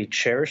really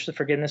cherish the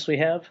forgiveness we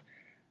have,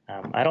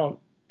 I don't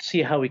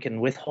see how we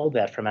can withhold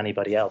that from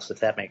anybody else,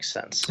 if that makes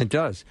sense. It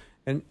does.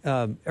 And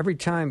every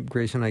time,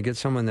 Grayson, I get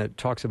someone that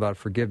talks about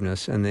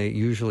forgiveness, and they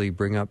usually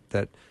bring up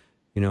that,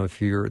 if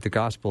the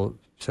gospel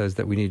says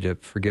that we need to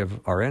forgive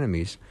our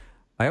enemies,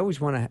 I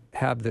always want to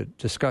have the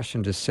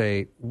discussion to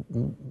say,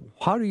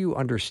 how do you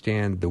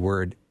understand the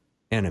word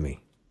enemy?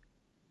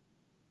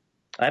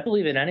 I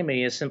believe an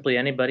enemy is simply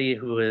anybody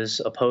who is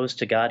opposed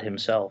to God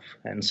himself.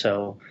 And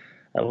so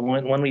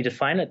when we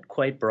define it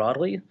quite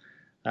broadly,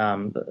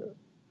 an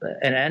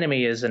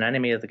enemy is an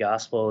enemy of the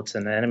gospel. It's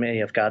an enemy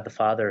of God the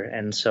Father.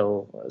 And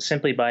so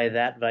simply by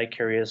that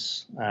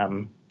vicarious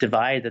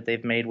divide that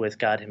they've made with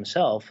God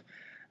himself,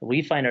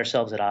 we find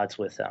ourselves at odds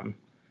with them.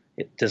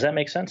 Does that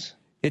make sense?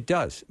 It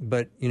does,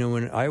 but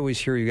when I always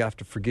hear you have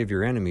to forgive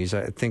your enemies,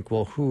 I think,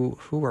 well,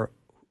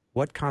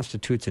 what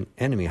constitutes an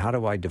enemy? How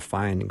do I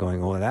define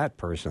going, oh, that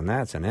person,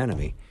 that's an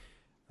enemy?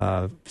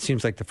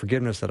 Seems like the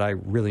forgiveness that I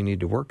really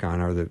need to work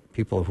on are the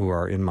people who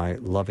are in my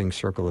loving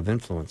circle of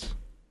influence.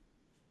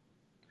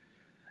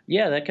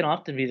 Yeah, that can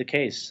often be the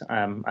case.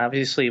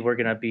 Obviously, we're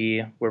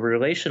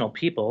relational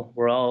people.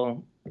 We're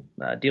all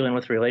dealing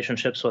with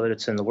relationships, whether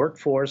it's in the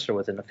workforce or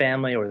within the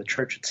family or the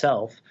church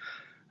itself.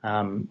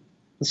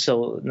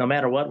 So no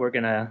matter what, we're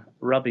going to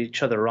rub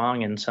each other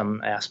wrong in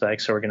some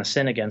aspects, or we're going to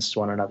sin against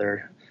one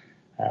another.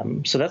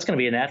 So that's going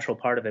to be a natural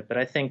part of it. But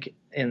I think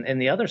in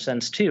the other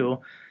sense, too,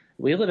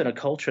 we live in a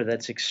culture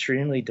that's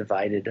extremely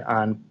divided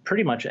on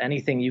pretty much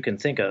anything you can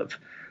think of.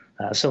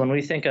 So when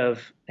we think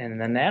of, in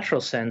the natural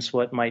sense,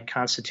 what might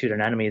constitute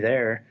an enemy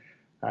there,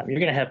 you're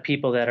going to have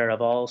people that are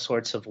of all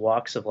sorts of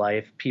walks of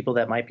life, people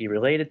that might be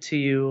related to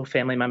you,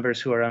 family members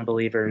who are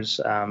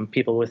unbelievers,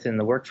 people within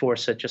the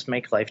workforce that just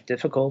make life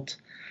difficult.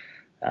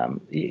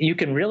 You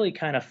can really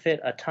kind of fit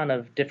a ton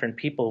of different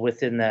people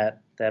within that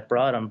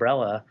broad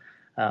umbrella.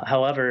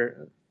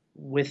 However,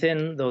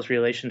 within those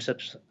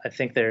relationships, I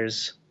think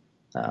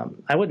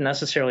I wouldn't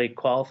necessarily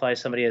qualify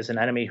somebody as an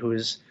enemy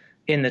who's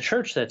in the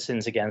church that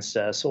sins against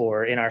us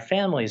or in our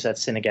families that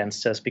sin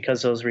against us,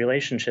 because those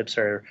relationships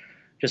are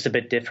just a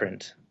bit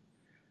different.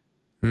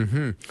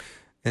 Mm-hmm.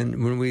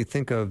 And when we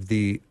think of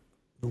the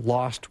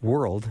lost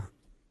world,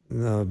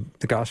 the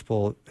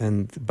gospel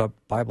and the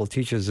Bible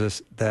teaches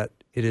us that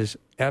it is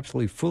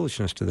absolutely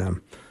foolishness to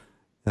them,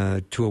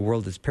 to a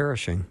world that's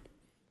perishing.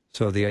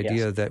 So the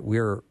idea that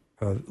we're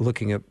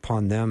looking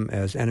upon them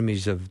as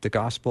enemies of the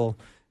gospel,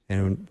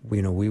 and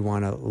we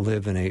want to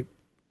live in a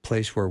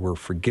place where we're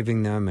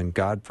forgiving them, and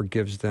God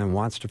forgives them,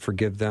 wants to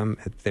forgive them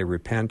if they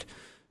repent.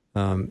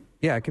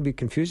 It can be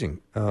confusing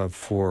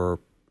for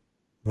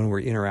when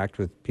we interact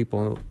with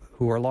people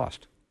who are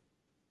lost.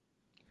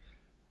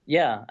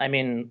 Yeah, I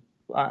mean,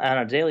 on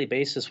a daily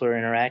basis, we're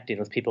interacting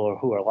with people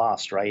who are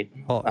lost, right?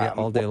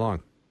 All day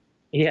long.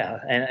 Yeah,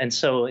 and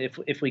so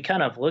if we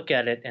kind of look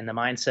at it in the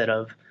mindset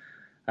of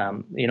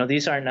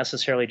These aren't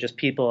necessarily just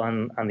people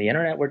on the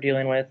internet we're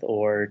dealing with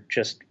or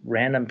just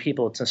random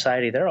people in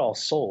society. They're all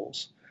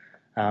souls.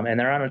 And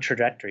they're on a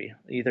trajectory,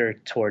 either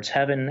towards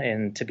heaven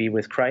and to be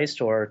with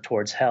Christ or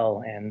towards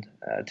hell and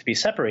to be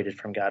separated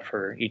from God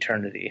for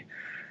eternity.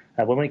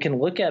 When we can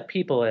look at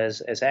people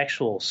as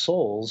actual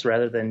souls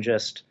rather than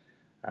just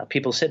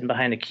people sitting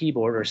behind a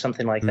keyboard or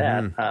something like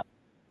that,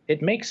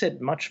 it makes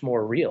it much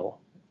more real.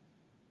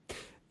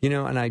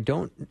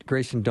 And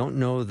Grayson, don't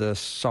know the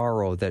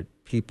sorrow that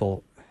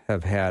people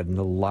have had and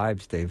the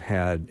lives they've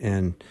had.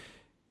 And,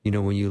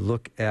 when you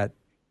look at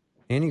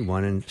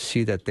anyone and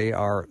see that they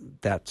are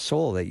that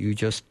soul that you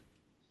just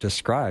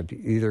described,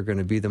 either going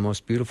to be the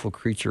most beautiful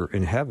creature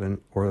in heaven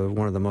or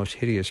one of the most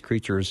hideous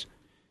creatures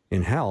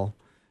in hell,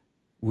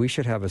 we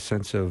should have a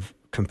sense of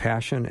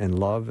compassion and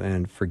love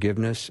and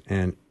forgiveness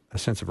and a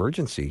sense of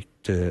urgency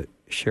to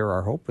share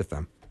our hope with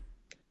them.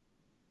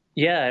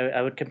 Yeah,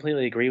 I would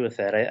completely agree with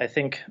that. I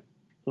think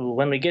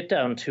when we get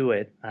down to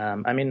it,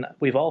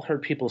 we've all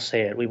heard people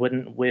say it. We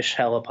wouldn't wish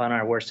hell upon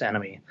our worst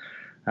enemy.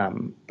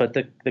 But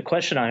the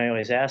question I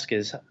always ask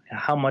is,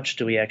 how much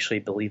do we actually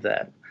believe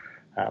that?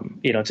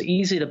 It's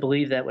easy to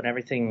believe that when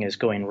everything is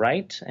going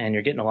right and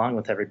you're getting along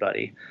with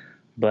everybody.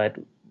 But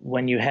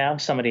when you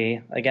have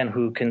somebody, again,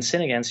 who can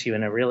sin against you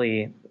in a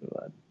really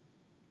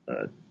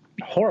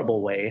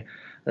horrible way,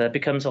 that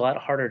becomes a lot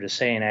harder to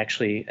say and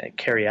actually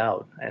carry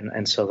out.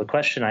 And so the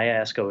question I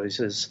ask always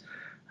is,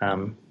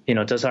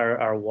 does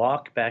our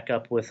walk back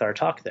up with our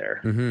talk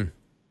there? Mm-hmm.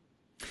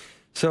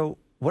 So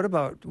what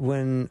about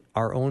when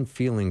our own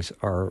feelings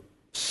are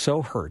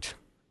so hurt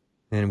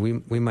and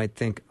we might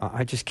think,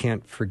 I just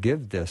can't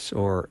forgive this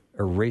or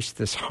erase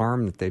this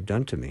harm that they've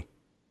done to me?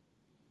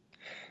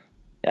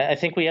 I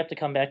think we have to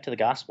come back to the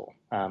gospel.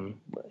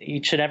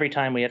 Each and every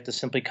time we have to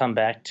simply come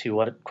back to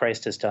what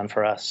Christ has done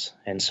for us.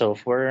 And so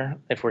if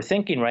we're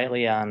thinking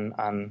rightly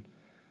on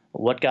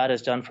what God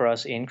has done for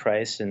us in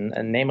Christ,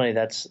 and namely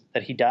that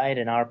he died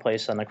in our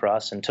place on the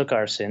cross and took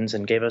our sins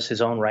and gave us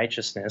his own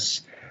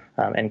righteousness,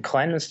 and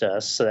cleansed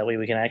us so that way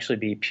we can actually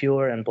be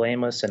pure and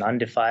blameless and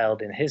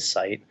undefiled in his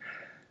sight.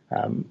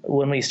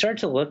 When we start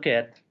to look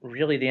at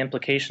really the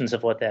implications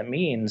of what that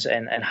means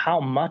and how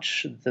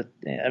much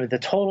the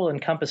total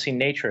encompassing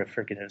nature of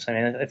forgiveness.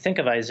 I think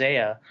of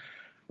Isaiah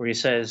where he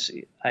says,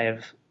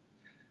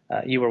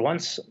 you were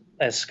once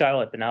as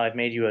scarlet, but now I've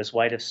made you as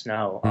white as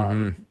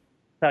snow.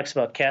 Talks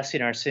about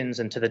casting our sins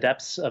into the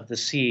depths of the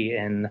sea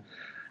in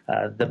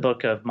the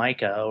book of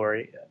Micah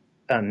or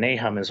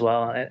Nahum as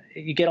well.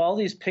 You get all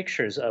these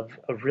pictures of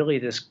really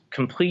this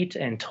complete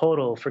and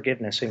total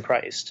forgiveness in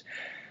Christ.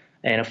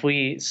 And if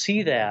we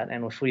see that,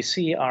 and if we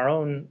see our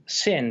own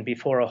sin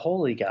before a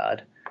holy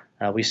God,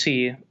 we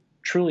see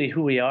truly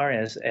who we are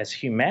as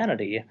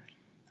humanity,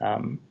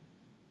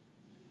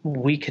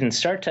 we can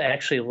start to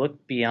actually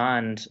look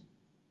beyond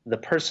the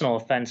personal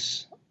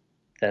offense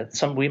that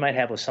we might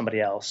have with somebody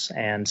else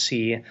and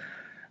see,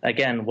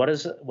 again, what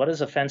is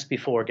offense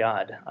before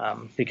God?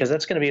 Because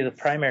that's going to be the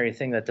primary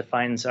thing that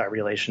defines our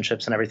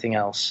relationships and everything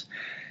else.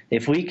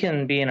 If we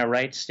can be in a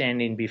right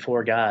standing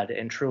before God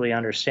and truly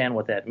understand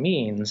what that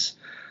means,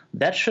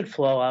 that should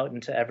flow out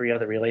into every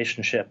other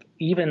relationship,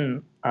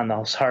 even on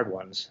those hard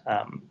ones.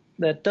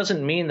 That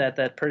doesn't mean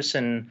that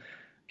person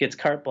gets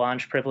carte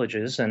blanche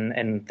privileges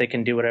and they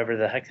can do whatever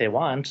the heck they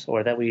want,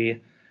 or that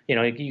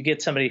you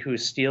get somebody who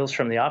steals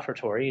from the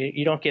offertory,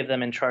 you don't give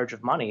them in charge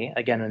of money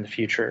again in the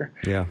future.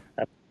 Yeah.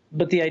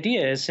 But the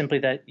idea is simply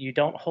that you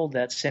don't hold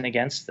that sin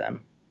against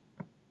them.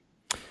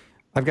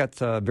 I've got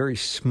very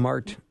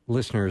smart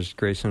listeners,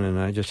 Grayson, and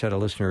I just had a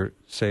listener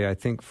say, I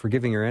think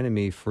forgiving your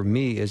enemy for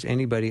me is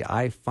anybody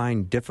I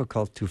find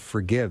difficult to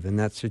forgive in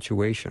that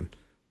situation.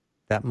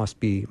 That must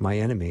be my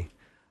enemy.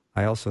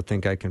 I also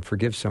think I can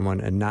forgive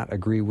someone and not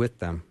agree with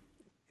them.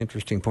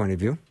 Interesting point of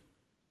view.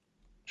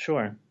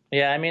 Sure.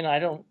 Yeah,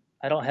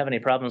 I don't have any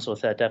problems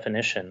with that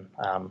definition.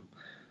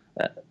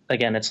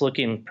 Again, it's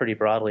looking pretty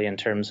broadly in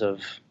terms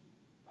of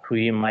who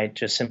you might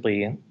just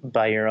simply,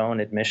 by your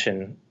own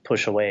admission,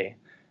 push away.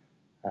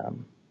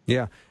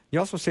 Yeah. You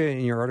also say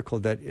in your article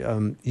that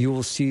you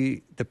will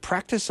see the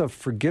practice of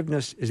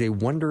forgiveness is a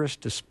wondrous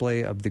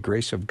display of the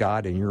grace of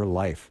God in your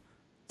life.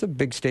 It's a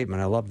big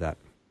statement. I love that.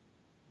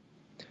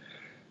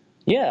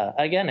 Yeah.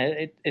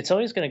 Again, it's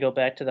always going to go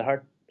back to the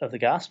heart of the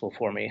gospel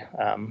for me.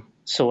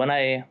 So when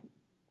I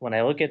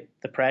look at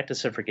the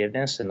practice of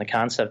forgiveness and the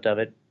concept of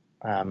it,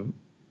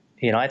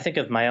 I think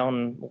of my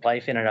own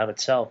life in and of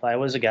itself. I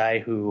was a guy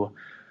who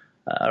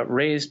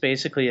raised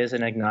basically as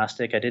an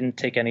agnostic. I didn't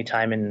take any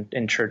time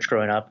in church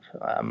growing up.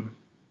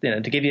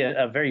 To give you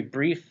a very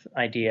brief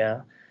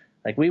idea,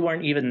 like we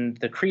weren't even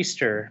the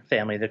Creaster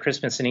family, the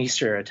Christmas and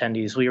Easter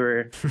attendees. We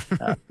were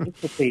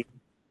basically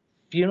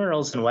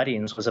funerals and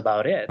weddings was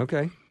about it.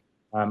 Okay.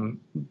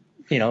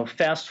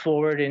 Fast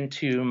forward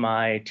into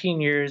my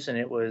teen years, and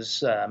it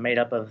was made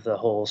up of the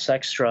whole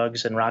sex,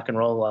 drugs, and rock and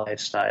roll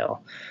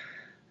lifestyle.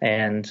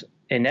 And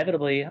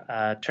inevitably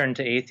turned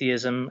to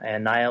atheism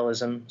and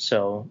nihilism.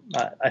 So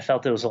I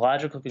felt it was a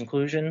logical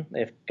conclusion.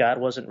 If God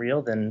wasn't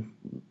real, then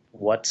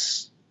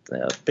what's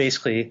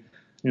basically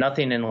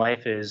nothing in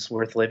life is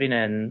worth living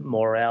and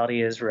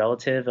morality is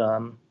relative,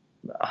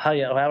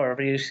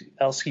 however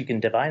else you can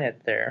define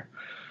it there.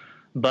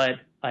 But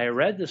I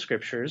read the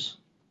scriptures,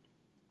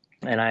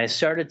 and I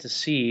started to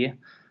see,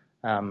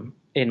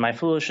 in my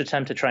foolish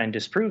attempt to try and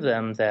disprove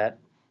them, that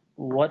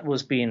what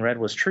was being read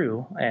was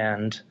true.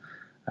 And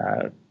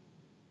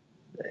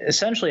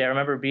essentially, I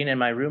remember being in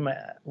my room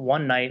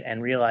one night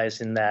and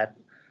realizing that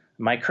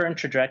my current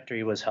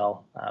trajectory was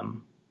hell.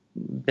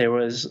 There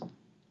was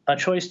a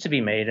choice to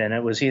be made, and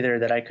it was either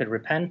that I could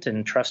repent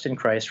and trust in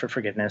Christ for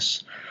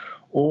forgiveness,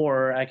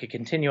 or I could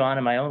continue on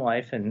in my own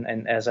life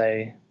and as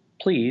I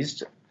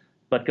pleased,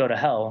 but go to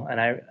hell. And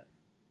I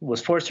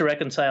was forced to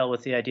reconcile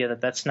with the idea that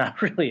that's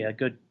not really a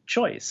good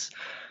choice.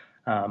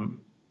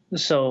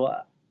 So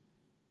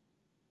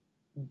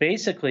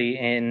basically,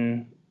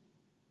 in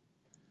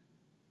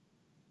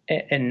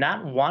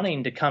not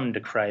wanting to come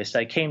to Christ,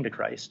 I came to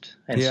Christ.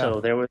 And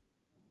so there was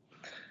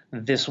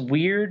this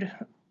weird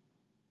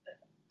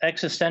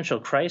existential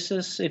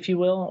crisis, if you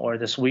will, or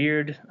this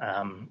weird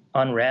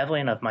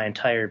unraveling of my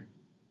entire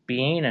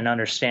being and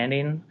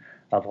understanding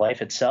of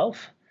life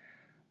itself.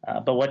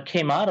 But what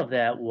came out of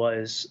that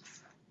was,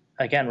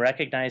 again,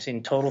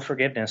 recognizing total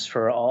forgiveness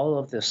for all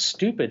of the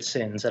stupid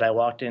sins that I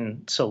walked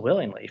in so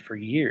willingly for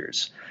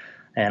years,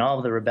 and all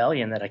of the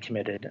rebellion that I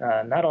committed,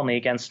 not only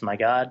against my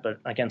God, but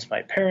against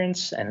my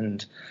parents,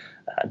 and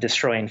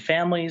destroying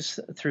families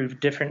through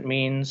different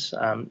means,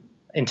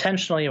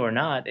 intentionally or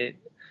not.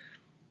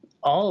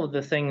 All of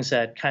the things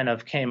that kind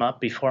of came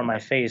up before my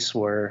face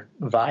were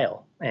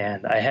vile,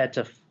 and I had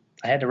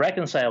to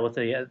reconcile with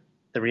the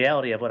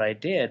reality of what I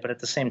did, but at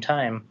the same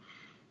time,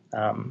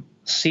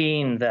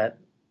 seeing that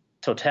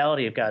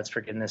totality of God's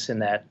forgiveness in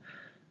that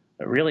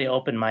really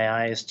opened my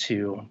eyes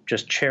to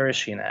just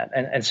cherishing that.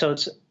 And so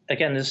it's,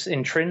 again, this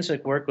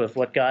intrinsic work with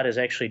what God is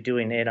actually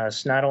doing in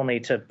us, not only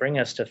to bring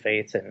us to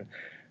faith and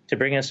to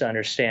bring us to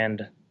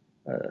understand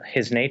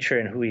his nature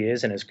and who he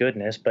is and his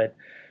goodness, but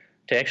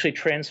to actually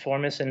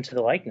transform us into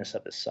the likeness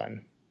of his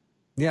Son.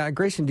 Yeah,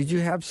 Grayson, did you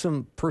have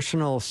some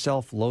personal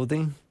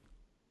self-loathing?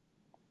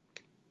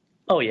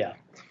 Oh, yeah.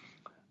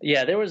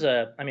 Yeah, there was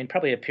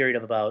probably a period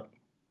of about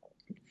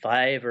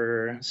 5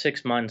 or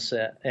 6 months,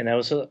 and that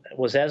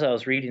was as I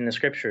was reading the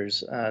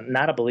scriptures,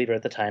 not a believer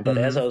at the time, but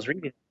as I was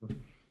reading,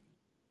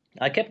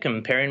 I kept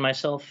comparing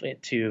myself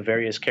to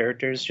various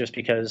characters just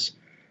because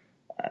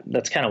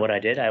that's kind of what I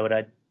did. I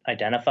would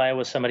identify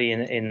with somebody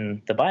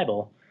in the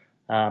Bible.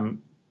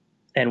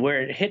 And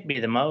where it hit me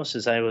the most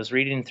is I was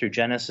reading through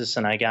Genesis,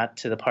 and I got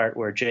to the part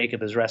where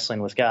Jacob is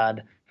wrestling with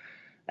God.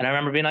 And I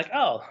remember being like,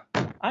 oh,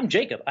 I'm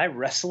Jacob. I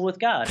wrestle with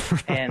God.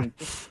 And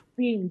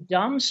being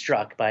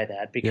dumbstruck by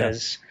that,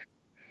 because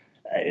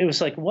it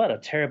was like, what a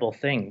terrible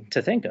thing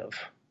to think of.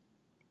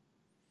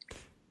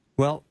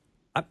 Well,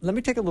 let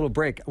me take a little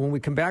break. When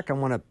we come back, I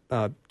want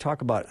to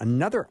talk about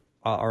another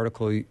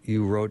article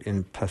you wrote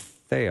in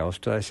Patheos.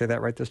 Did I say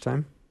that right this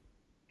time?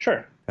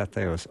 Sure.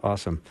 Patheos.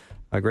 Awesome.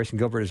 Grayson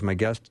Gilbert is my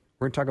guest.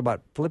 We're going to talk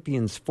about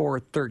Philippians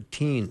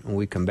 4:13 when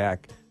we come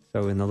back.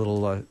 So in the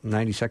little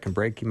 90-second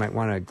break, you might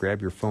want to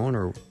grab your phone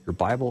or your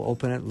Bible,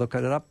 open it, look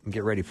it up, and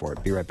get ready for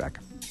it. Be right back.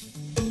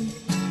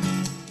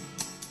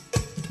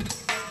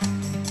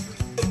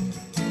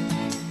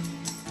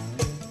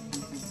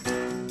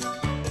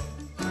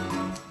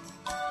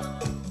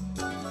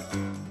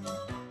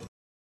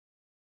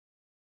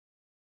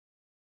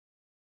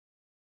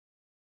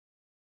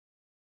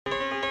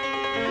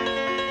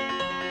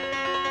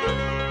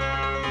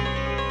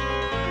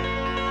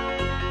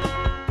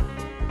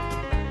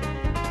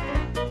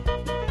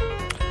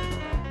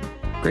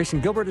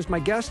 Grayson Gilbert is my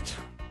guest.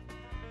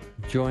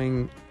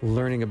 Enjoying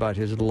learning about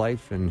his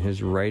life and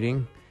his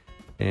writing.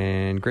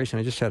 And Grayson,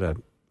 I just had a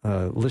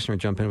listener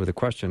jump in with a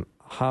question.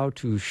 How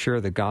to share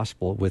the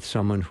gospel with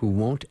someone who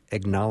won't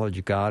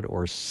acknowledge God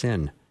or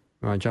sin?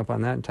 You want to jump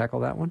on that and tackle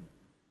that one?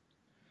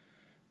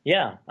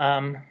 Yeah.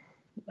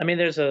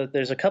 There's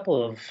a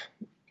couple of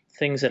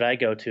things that I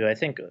go to. I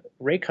think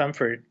Ray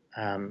Comfort,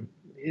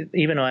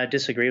 even though I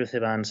disagree with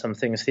him on some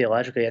things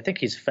theologically, I think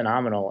he's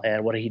phenomenal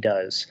at what he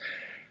does.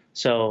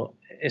 So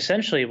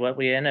essentially what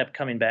we end up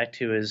coming back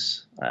to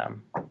is,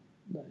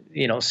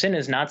 sin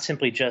is not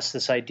simply just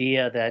this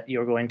idea that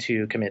you're going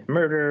to commit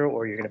murder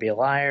or you're going to be a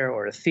liar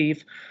or a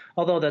thief,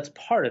 although that's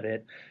part of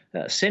it.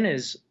 Sin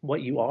is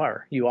what you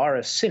are. You are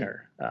a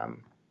sinner.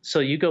 So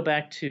you go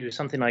back to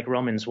something like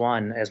Romans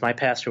 1, as my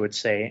pastor would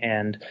say,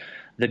 and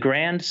the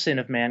grand sin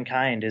of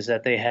mankind is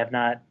that they have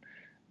not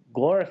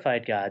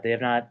glorified God. They have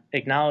not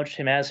acknowledged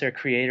him as their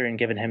creator and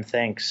given him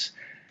thanks.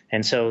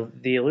 And so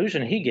the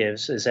illusion he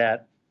gives is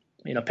that,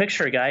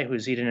 picture a guy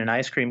who's eating an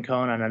ice cream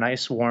cone on a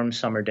nice warm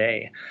summer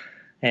day,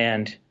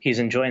 and he's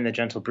enjoying the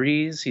gentle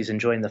breeze. He's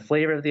enjoying the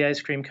flavor of the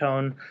ice cream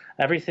cone.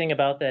 Everything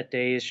about that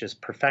day is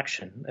just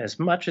perfection, as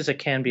much as it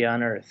can be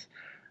on earth.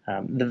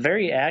 The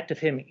very act of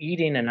him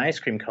eating an ice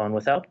cream cone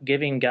without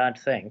giving God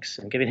thanks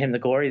and giving him the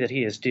glory that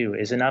he is due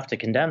is enough to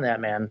condemn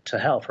that man to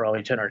hell for all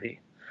eternity.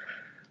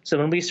 So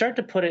when we start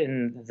to put it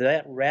in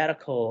that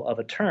radical of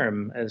a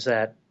term as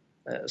that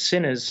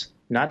sin is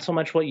not so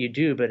much what you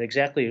do, but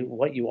exactly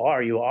what you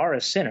are. You are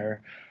a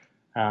sinner.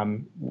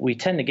 We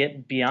tend to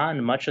get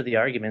beyond much of the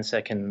arguments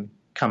that can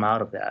come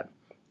out of that.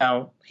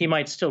 Now, he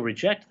might still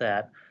reject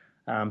that,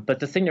 but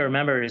the thing to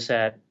remember is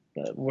that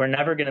we're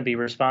never going to be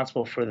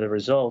responsible for the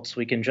results.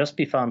 We can just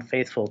be found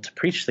faithful to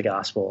preach the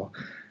gospel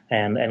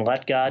and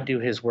let God do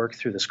his work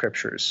through the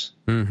scriptures.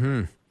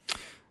 Mm-hmm.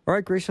 All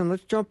right, Grayson,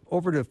 let's jump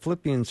over to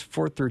Philippians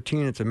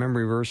 4:13. It's a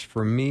memory verse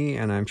for me,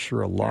 and I'm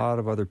sure a lot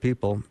of other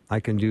people. I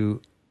can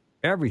do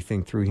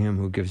everything through him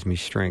who gives me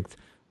strength.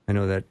 I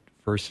know that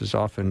verse is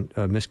often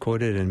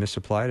misquoted and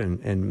misapplied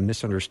and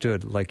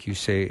misunderstood, like you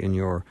say in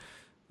your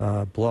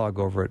blog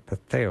over at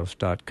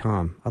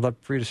patheos.com. I'd love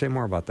for you to say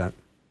more about that.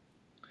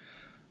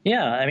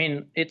 Yeah, I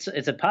mean, it's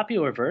a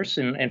popular verse,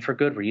 and for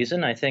good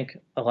reason. I think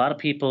a lot of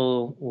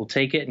people will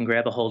take it and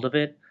grab a hold of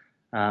it.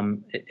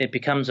 It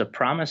becomes a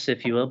promise,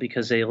 if you will,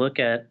 because they look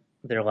at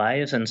their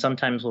lives, and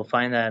sometimes we'll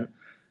find that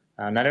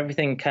not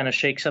everything kind of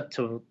shakes up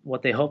to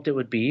what they hoped it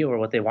would be or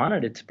what they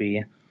wanted it to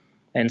be.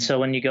 And so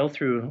when you go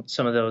through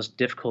some of those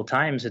difficult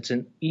times, it's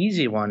an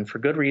easy one for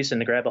good reason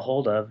to grab a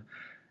hold of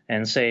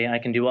and say, I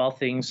can do all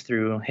things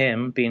through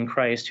him, being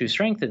Christ, who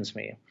strengthens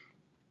me.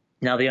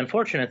 Now, the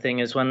unfortunate thing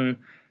is when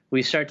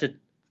we start to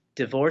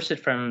divorce it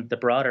from the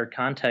broader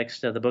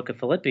context of the book of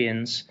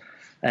Philippians,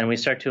 and we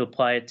start to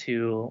apply it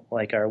to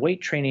like our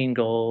weight training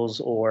goals,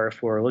 or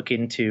if we're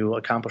looking to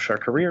accomplish our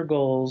career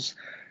goals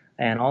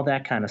and all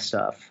that kind of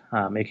stuff,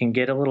 it can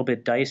get a little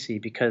bit dicey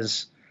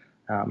because,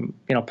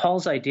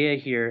 Paul's idea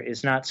here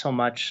is not so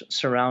much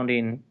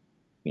surrounding,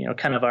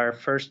 kind of our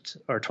first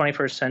or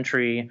 21st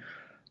century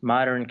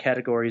modern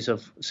categories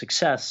of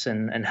success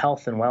and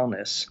health and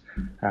wellness.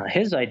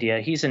 His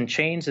idea, he's in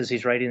chains as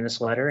he's writing this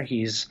letter.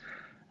 He's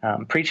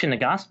preaching the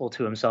gospel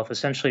to himself,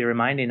 essentially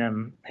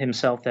reminding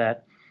himself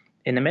that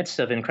in the midst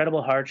of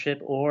incredible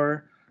hardship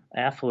or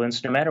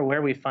affluence, no matter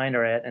where we find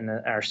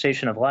our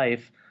station of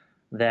life,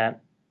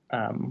 that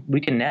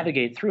we can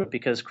navigate through it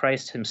because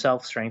Christ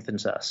himself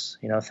strengthens us.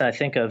 I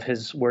think of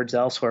his words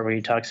elsewhere where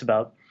he talks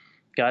about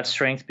God's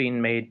strength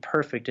being made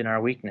perfect in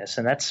our weakness,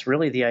 and that's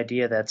really the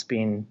idea that's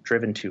being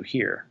driven to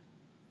here.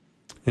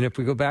 And if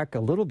we go back a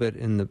little bit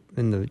in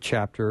the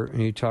chapter, and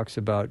he talks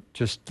about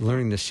just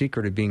learning the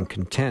secret of being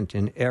content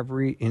in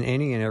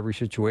any and every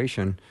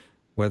situation,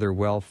 whether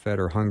well-fed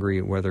or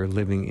hungry, whether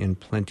living in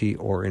plenty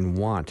or in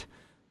want.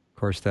 Of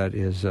course, that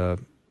is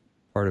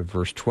part of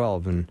verse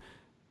 12, and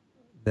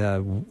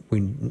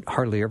we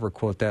hardly ever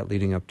quote that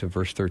leading up to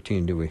verse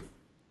 13, do we?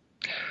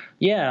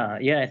 Yeah,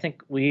 I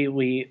think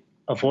we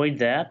avoid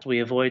that. We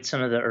avoid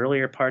some of the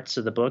earlier parts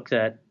of the book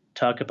that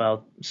talk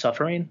about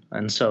suffering.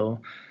 And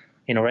so,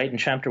 right in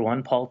chapter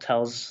 1, Paul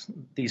tells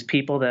these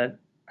people that,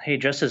 hey,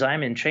 just as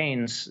I'm in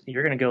chains,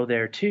 you're going to go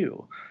there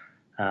too.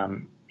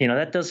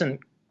 That doesn't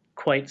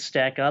quite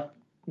stack up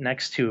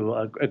next to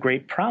a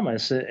great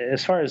promise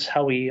as far as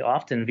how we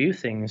often view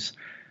things.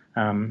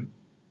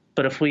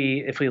 But if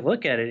we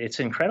look at it, it's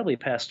incredibly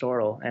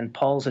pastoral, and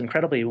Paul's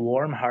incredibly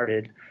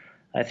warm-hearted.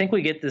 I think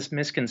we get this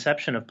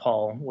misconception of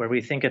Paul where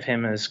we think of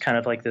him as kind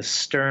of like this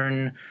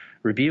stern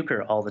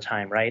rebuker all the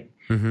time, right?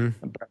 Mm-hmm.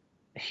 But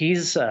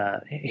he's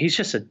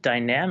just a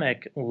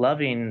dynamic,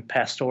 loving,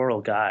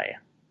 pastoral guy.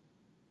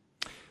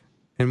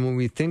 And when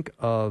we think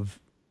of,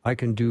 I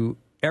can do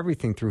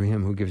everything through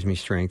him who gives me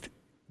strength,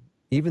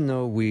 even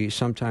though we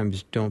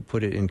sometimes don't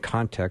put it in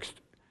context,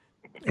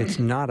 it's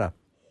not a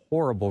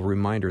horrible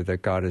reminder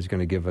that God is going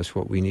to give us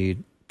what we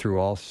need through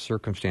all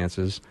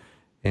circumstances,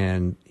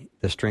 and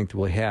the strength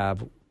we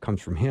have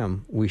comes from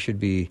him. We should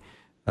be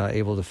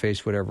able to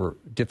face whatever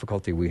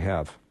difficulty we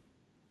have.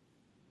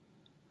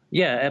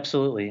 Yeah,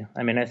 absolutely.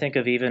 I mean, I think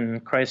of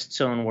even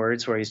Christ's own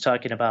words where he's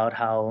talking about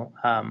how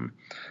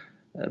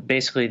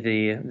basically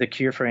the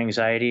cure for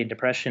anxiety and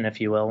depression,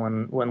 if you will,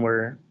 when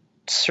we're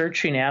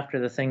searching after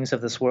the things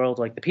of this world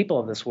like the people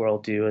of this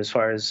world do, as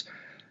far as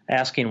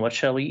asking, what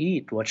shall we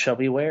eat? What shall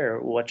we wear?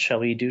 What shall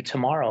we do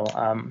tomorrow?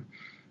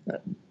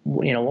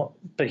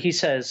 But he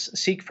says,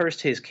 seek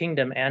first his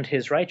kingdom and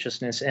his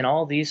righteousness, and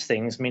all these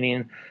things,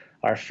 meaning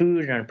our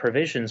food and our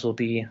provisions, will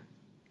be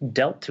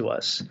dealt to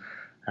us.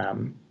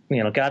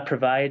 God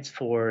provides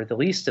for the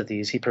least of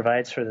these. He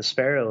provides for the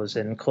sparrows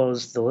and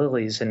clothes the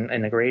lilies in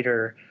a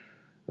greater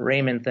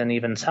raiment than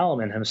even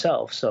Solomon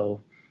himself.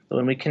 So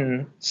when we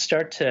can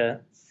start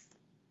to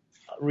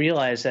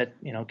realize that,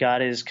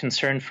 God is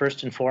concerned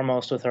first and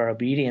foremost with our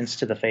obedience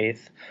to the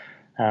faith,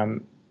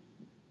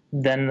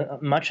 then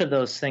much of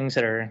those things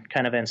that are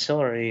kind of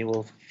ancillary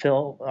will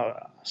fall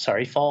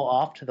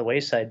off to the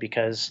wayside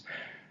because,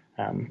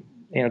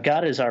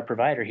 God is our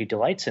provider. He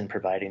delights in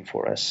providing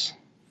for us.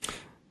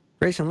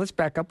 Grayson, let's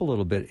back up a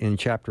little bit in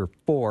chapter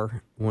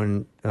 4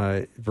 when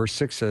verse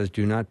 6 says,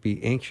 do not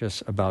be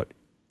anxious about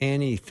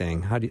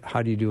anything. How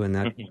do you do in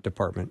that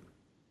department,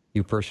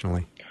 you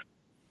personally?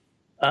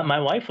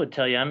 My wife would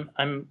tell you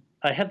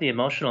I have the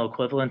emotional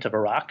equivalent of a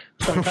rock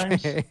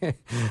sometimes.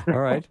 All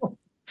right.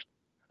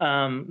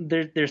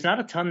 There's not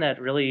a ton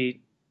that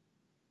really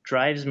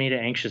drives me to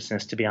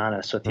anxiousness, to be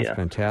honest with you. That's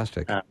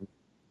fantastic.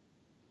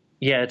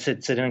 Yeah,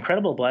 it's an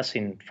incredible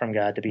blessing from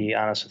God, to be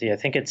honest with you. I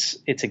think it's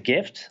a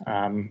gift.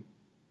 When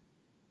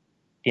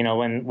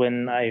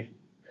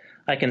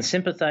I can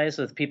sympathize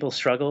with people's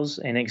struggles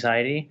and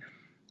anxiety,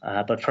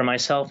 but for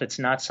myself, it's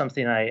not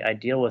something I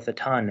deal with a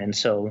ton. And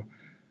so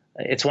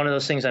it's one of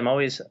those things I'm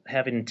always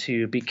having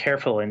to be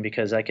careful in,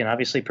 because I can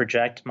obviously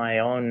project my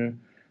own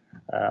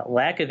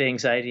lack of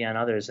anxiety on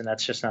others, and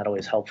that's just not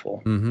always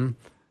helpful. Mm-hmm.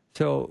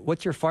 So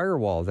what's your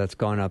firewall that's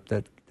gone up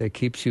that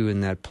keeps you in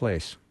that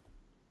place?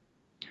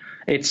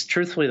 It's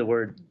truthfully the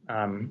Word.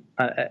 I'm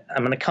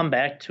going to come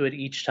back to it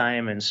each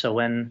time. And so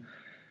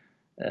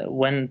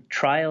when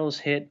trials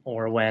hit,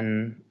 or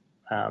when,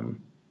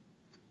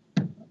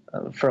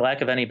 for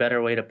lack of any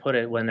better way to put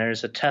it, when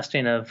there's a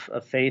testing of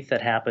faith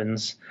that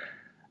happens,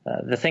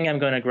 the thing I'm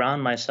going to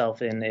ground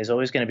myself in is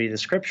always going to be the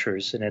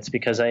Scriptures. And it's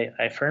because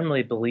I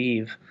firmly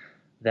believe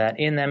that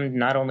in them,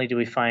 not only do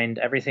we find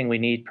everything we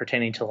need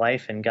pertaining to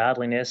life and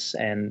godliness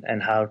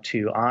and how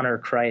to honor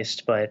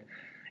Christ, but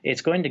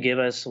it's going to give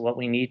us what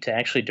we need to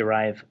actually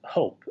derive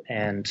hope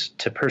and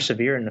to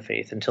persevere in the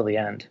faith until the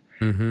end.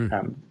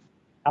 Mm-hmm.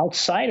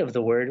 Outside of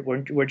the Word,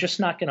 we're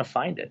just not going to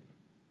find it.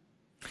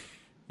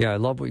 Yeah, I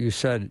love what you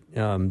said.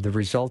 The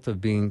result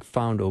of being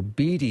found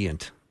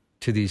obedient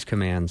to these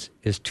commands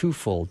is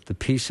twofold. The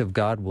peace of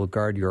God will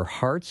guard your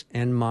hearts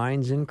and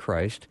minds in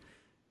Christ,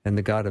 and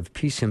the God of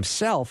peace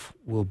himself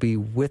will be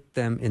with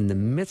them in the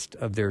midst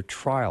of their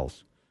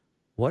trials.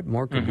 What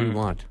more could we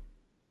want?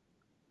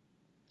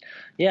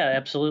 Yeah,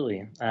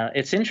 absolutely.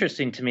 It's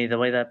interesting to me the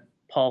way that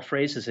Paul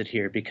phrases it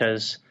here,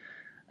 because,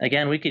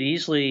 again, we could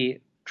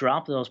easily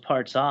drop those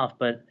parts off,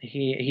 but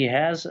he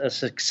has a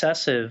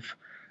successive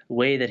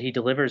way that he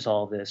delivers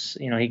all this.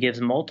 He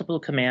gives multiple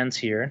commands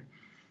here,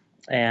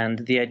 and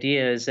the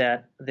idea is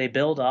that they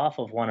build off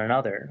of one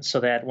another,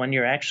 so that when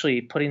you're actually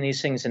putting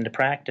these things into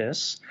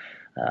practice,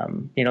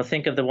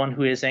 think of the one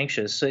who is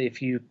anxious. So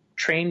if you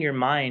train your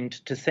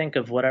mind to think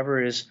of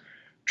whatever is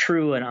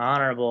true and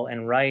honorable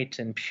and right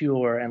and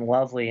pure and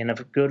lovely and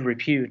of good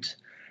repute,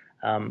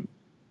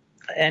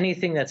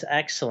 anything that's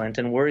excellent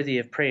and worthy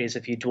of praise,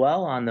 if you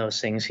dwell on those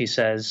things, he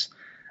says,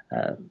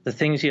 the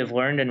things you have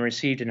learned and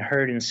received and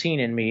heard and seen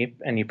in me,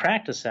 and you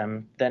practice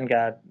them, then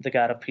the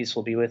God of peace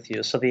will be with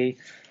you. So the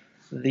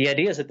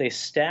idea is that they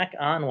stack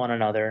on one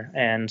another.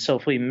 And so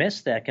if we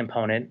miss that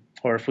component,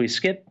 or if we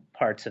skip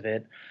parts of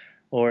it,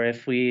 or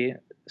if we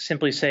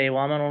simply say,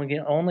 well, I'm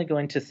only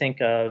going to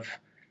think of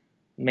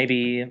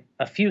maybe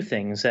a few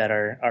things that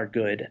are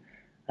good.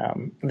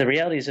 The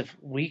reality is, if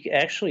we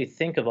actually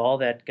think of all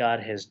that God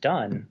has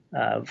done,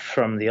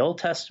 from the Old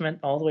Testament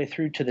all the way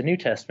through to the New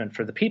Testament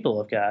for the people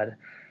of God,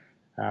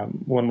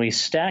 when we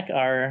stack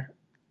our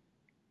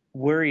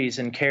worries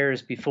and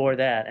cares before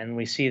that, and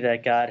we see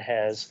that God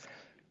has,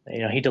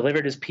 he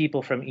delivered his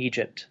people from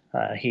Egypt.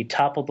 He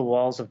toppled the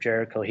walls of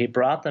Jericho. He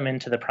brought them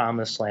into the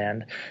promised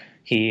land.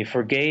 He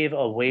forgave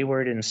a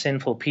wayward and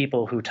sinful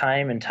people who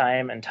time and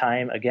time and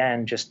time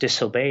again just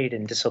disobeyed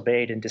and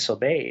disobeyed and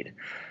disobeyed.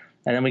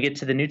 And then we get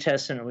to the New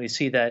Testament, and we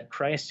see that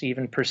Christ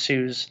even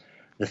pursues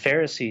the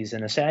Pharisees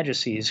and the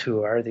Sadducees,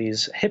 who are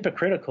these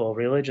hypocritical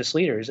religious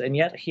leaders, and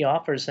yet he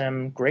offers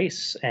them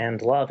grace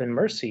and love and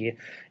mercy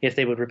if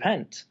they would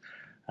repent.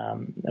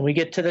 And we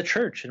get to the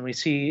church, and we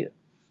see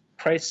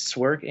Christ's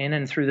work in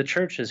and through the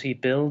church as he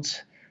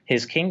builds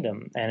his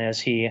kingdom and as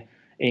he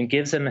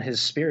gives them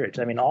his Spirit.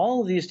 I mean,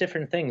 all of these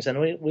different things.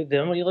 And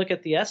then we look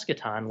at the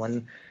eschaton,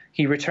 when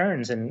he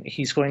returns and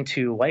he's going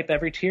to wipe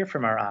every tear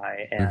from our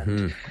eye,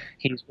 and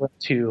he's going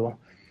to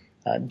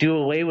do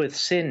away with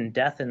sin,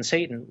 death, and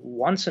Satan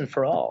once and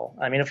for all.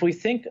 I mean, if we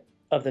think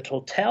of the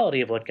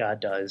totality of what God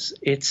does,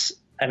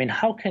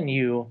 how can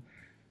you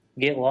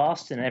get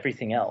lost in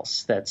everything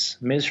else that's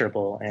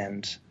miserable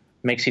and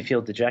makes you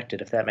feel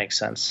dejected, if that makes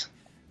sense?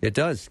 It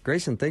does.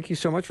 Grayson, thank you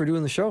so much for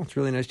doing the show. It's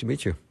really nice to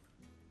meet you.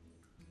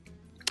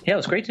 Yeah, it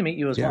was great to meet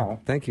you as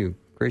well. Thank you.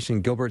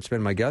 Grayson Gilbert's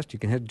been my guest. You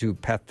can head to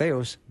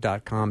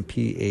patheos.com,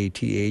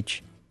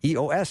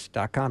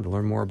 PATHEOS.com, to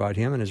learn more about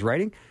him and his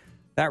writing.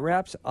 That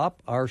wraps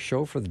up our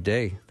show for the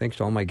day. Thanks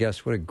to all my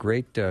guests. What a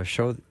great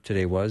show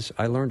today was.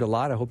 I learned a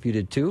lot. I hope you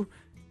did too.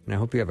 And I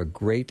hope you have a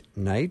great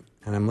night.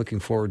 And I'm looking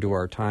forward to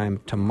our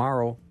time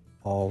tomorrow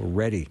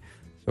already.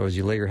 So as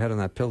you lay your head on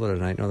that pillow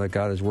tonight, know that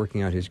God is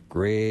working out his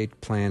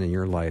great plan in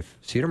your life.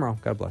 See you tomorrow.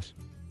 God bless.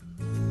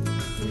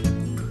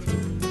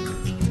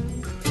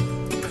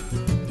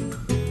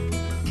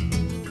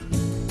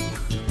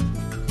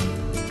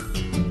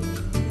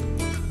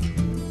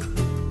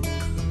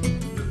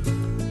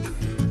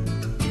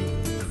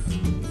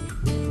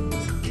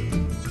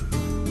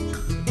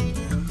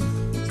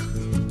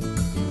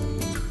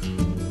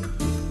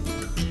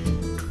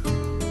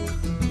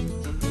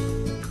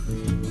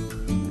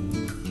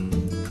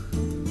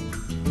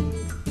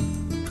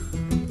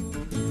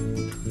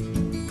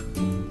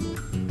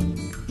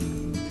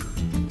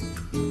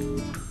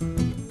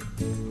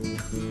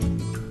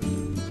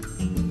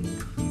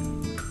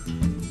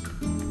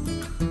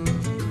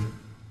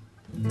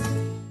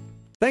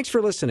 Thanks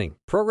for listening.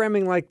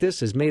 Programming like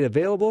this is made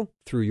available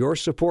through your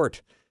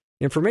support.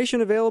 Information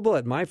available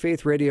at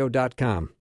myfaithradio.com.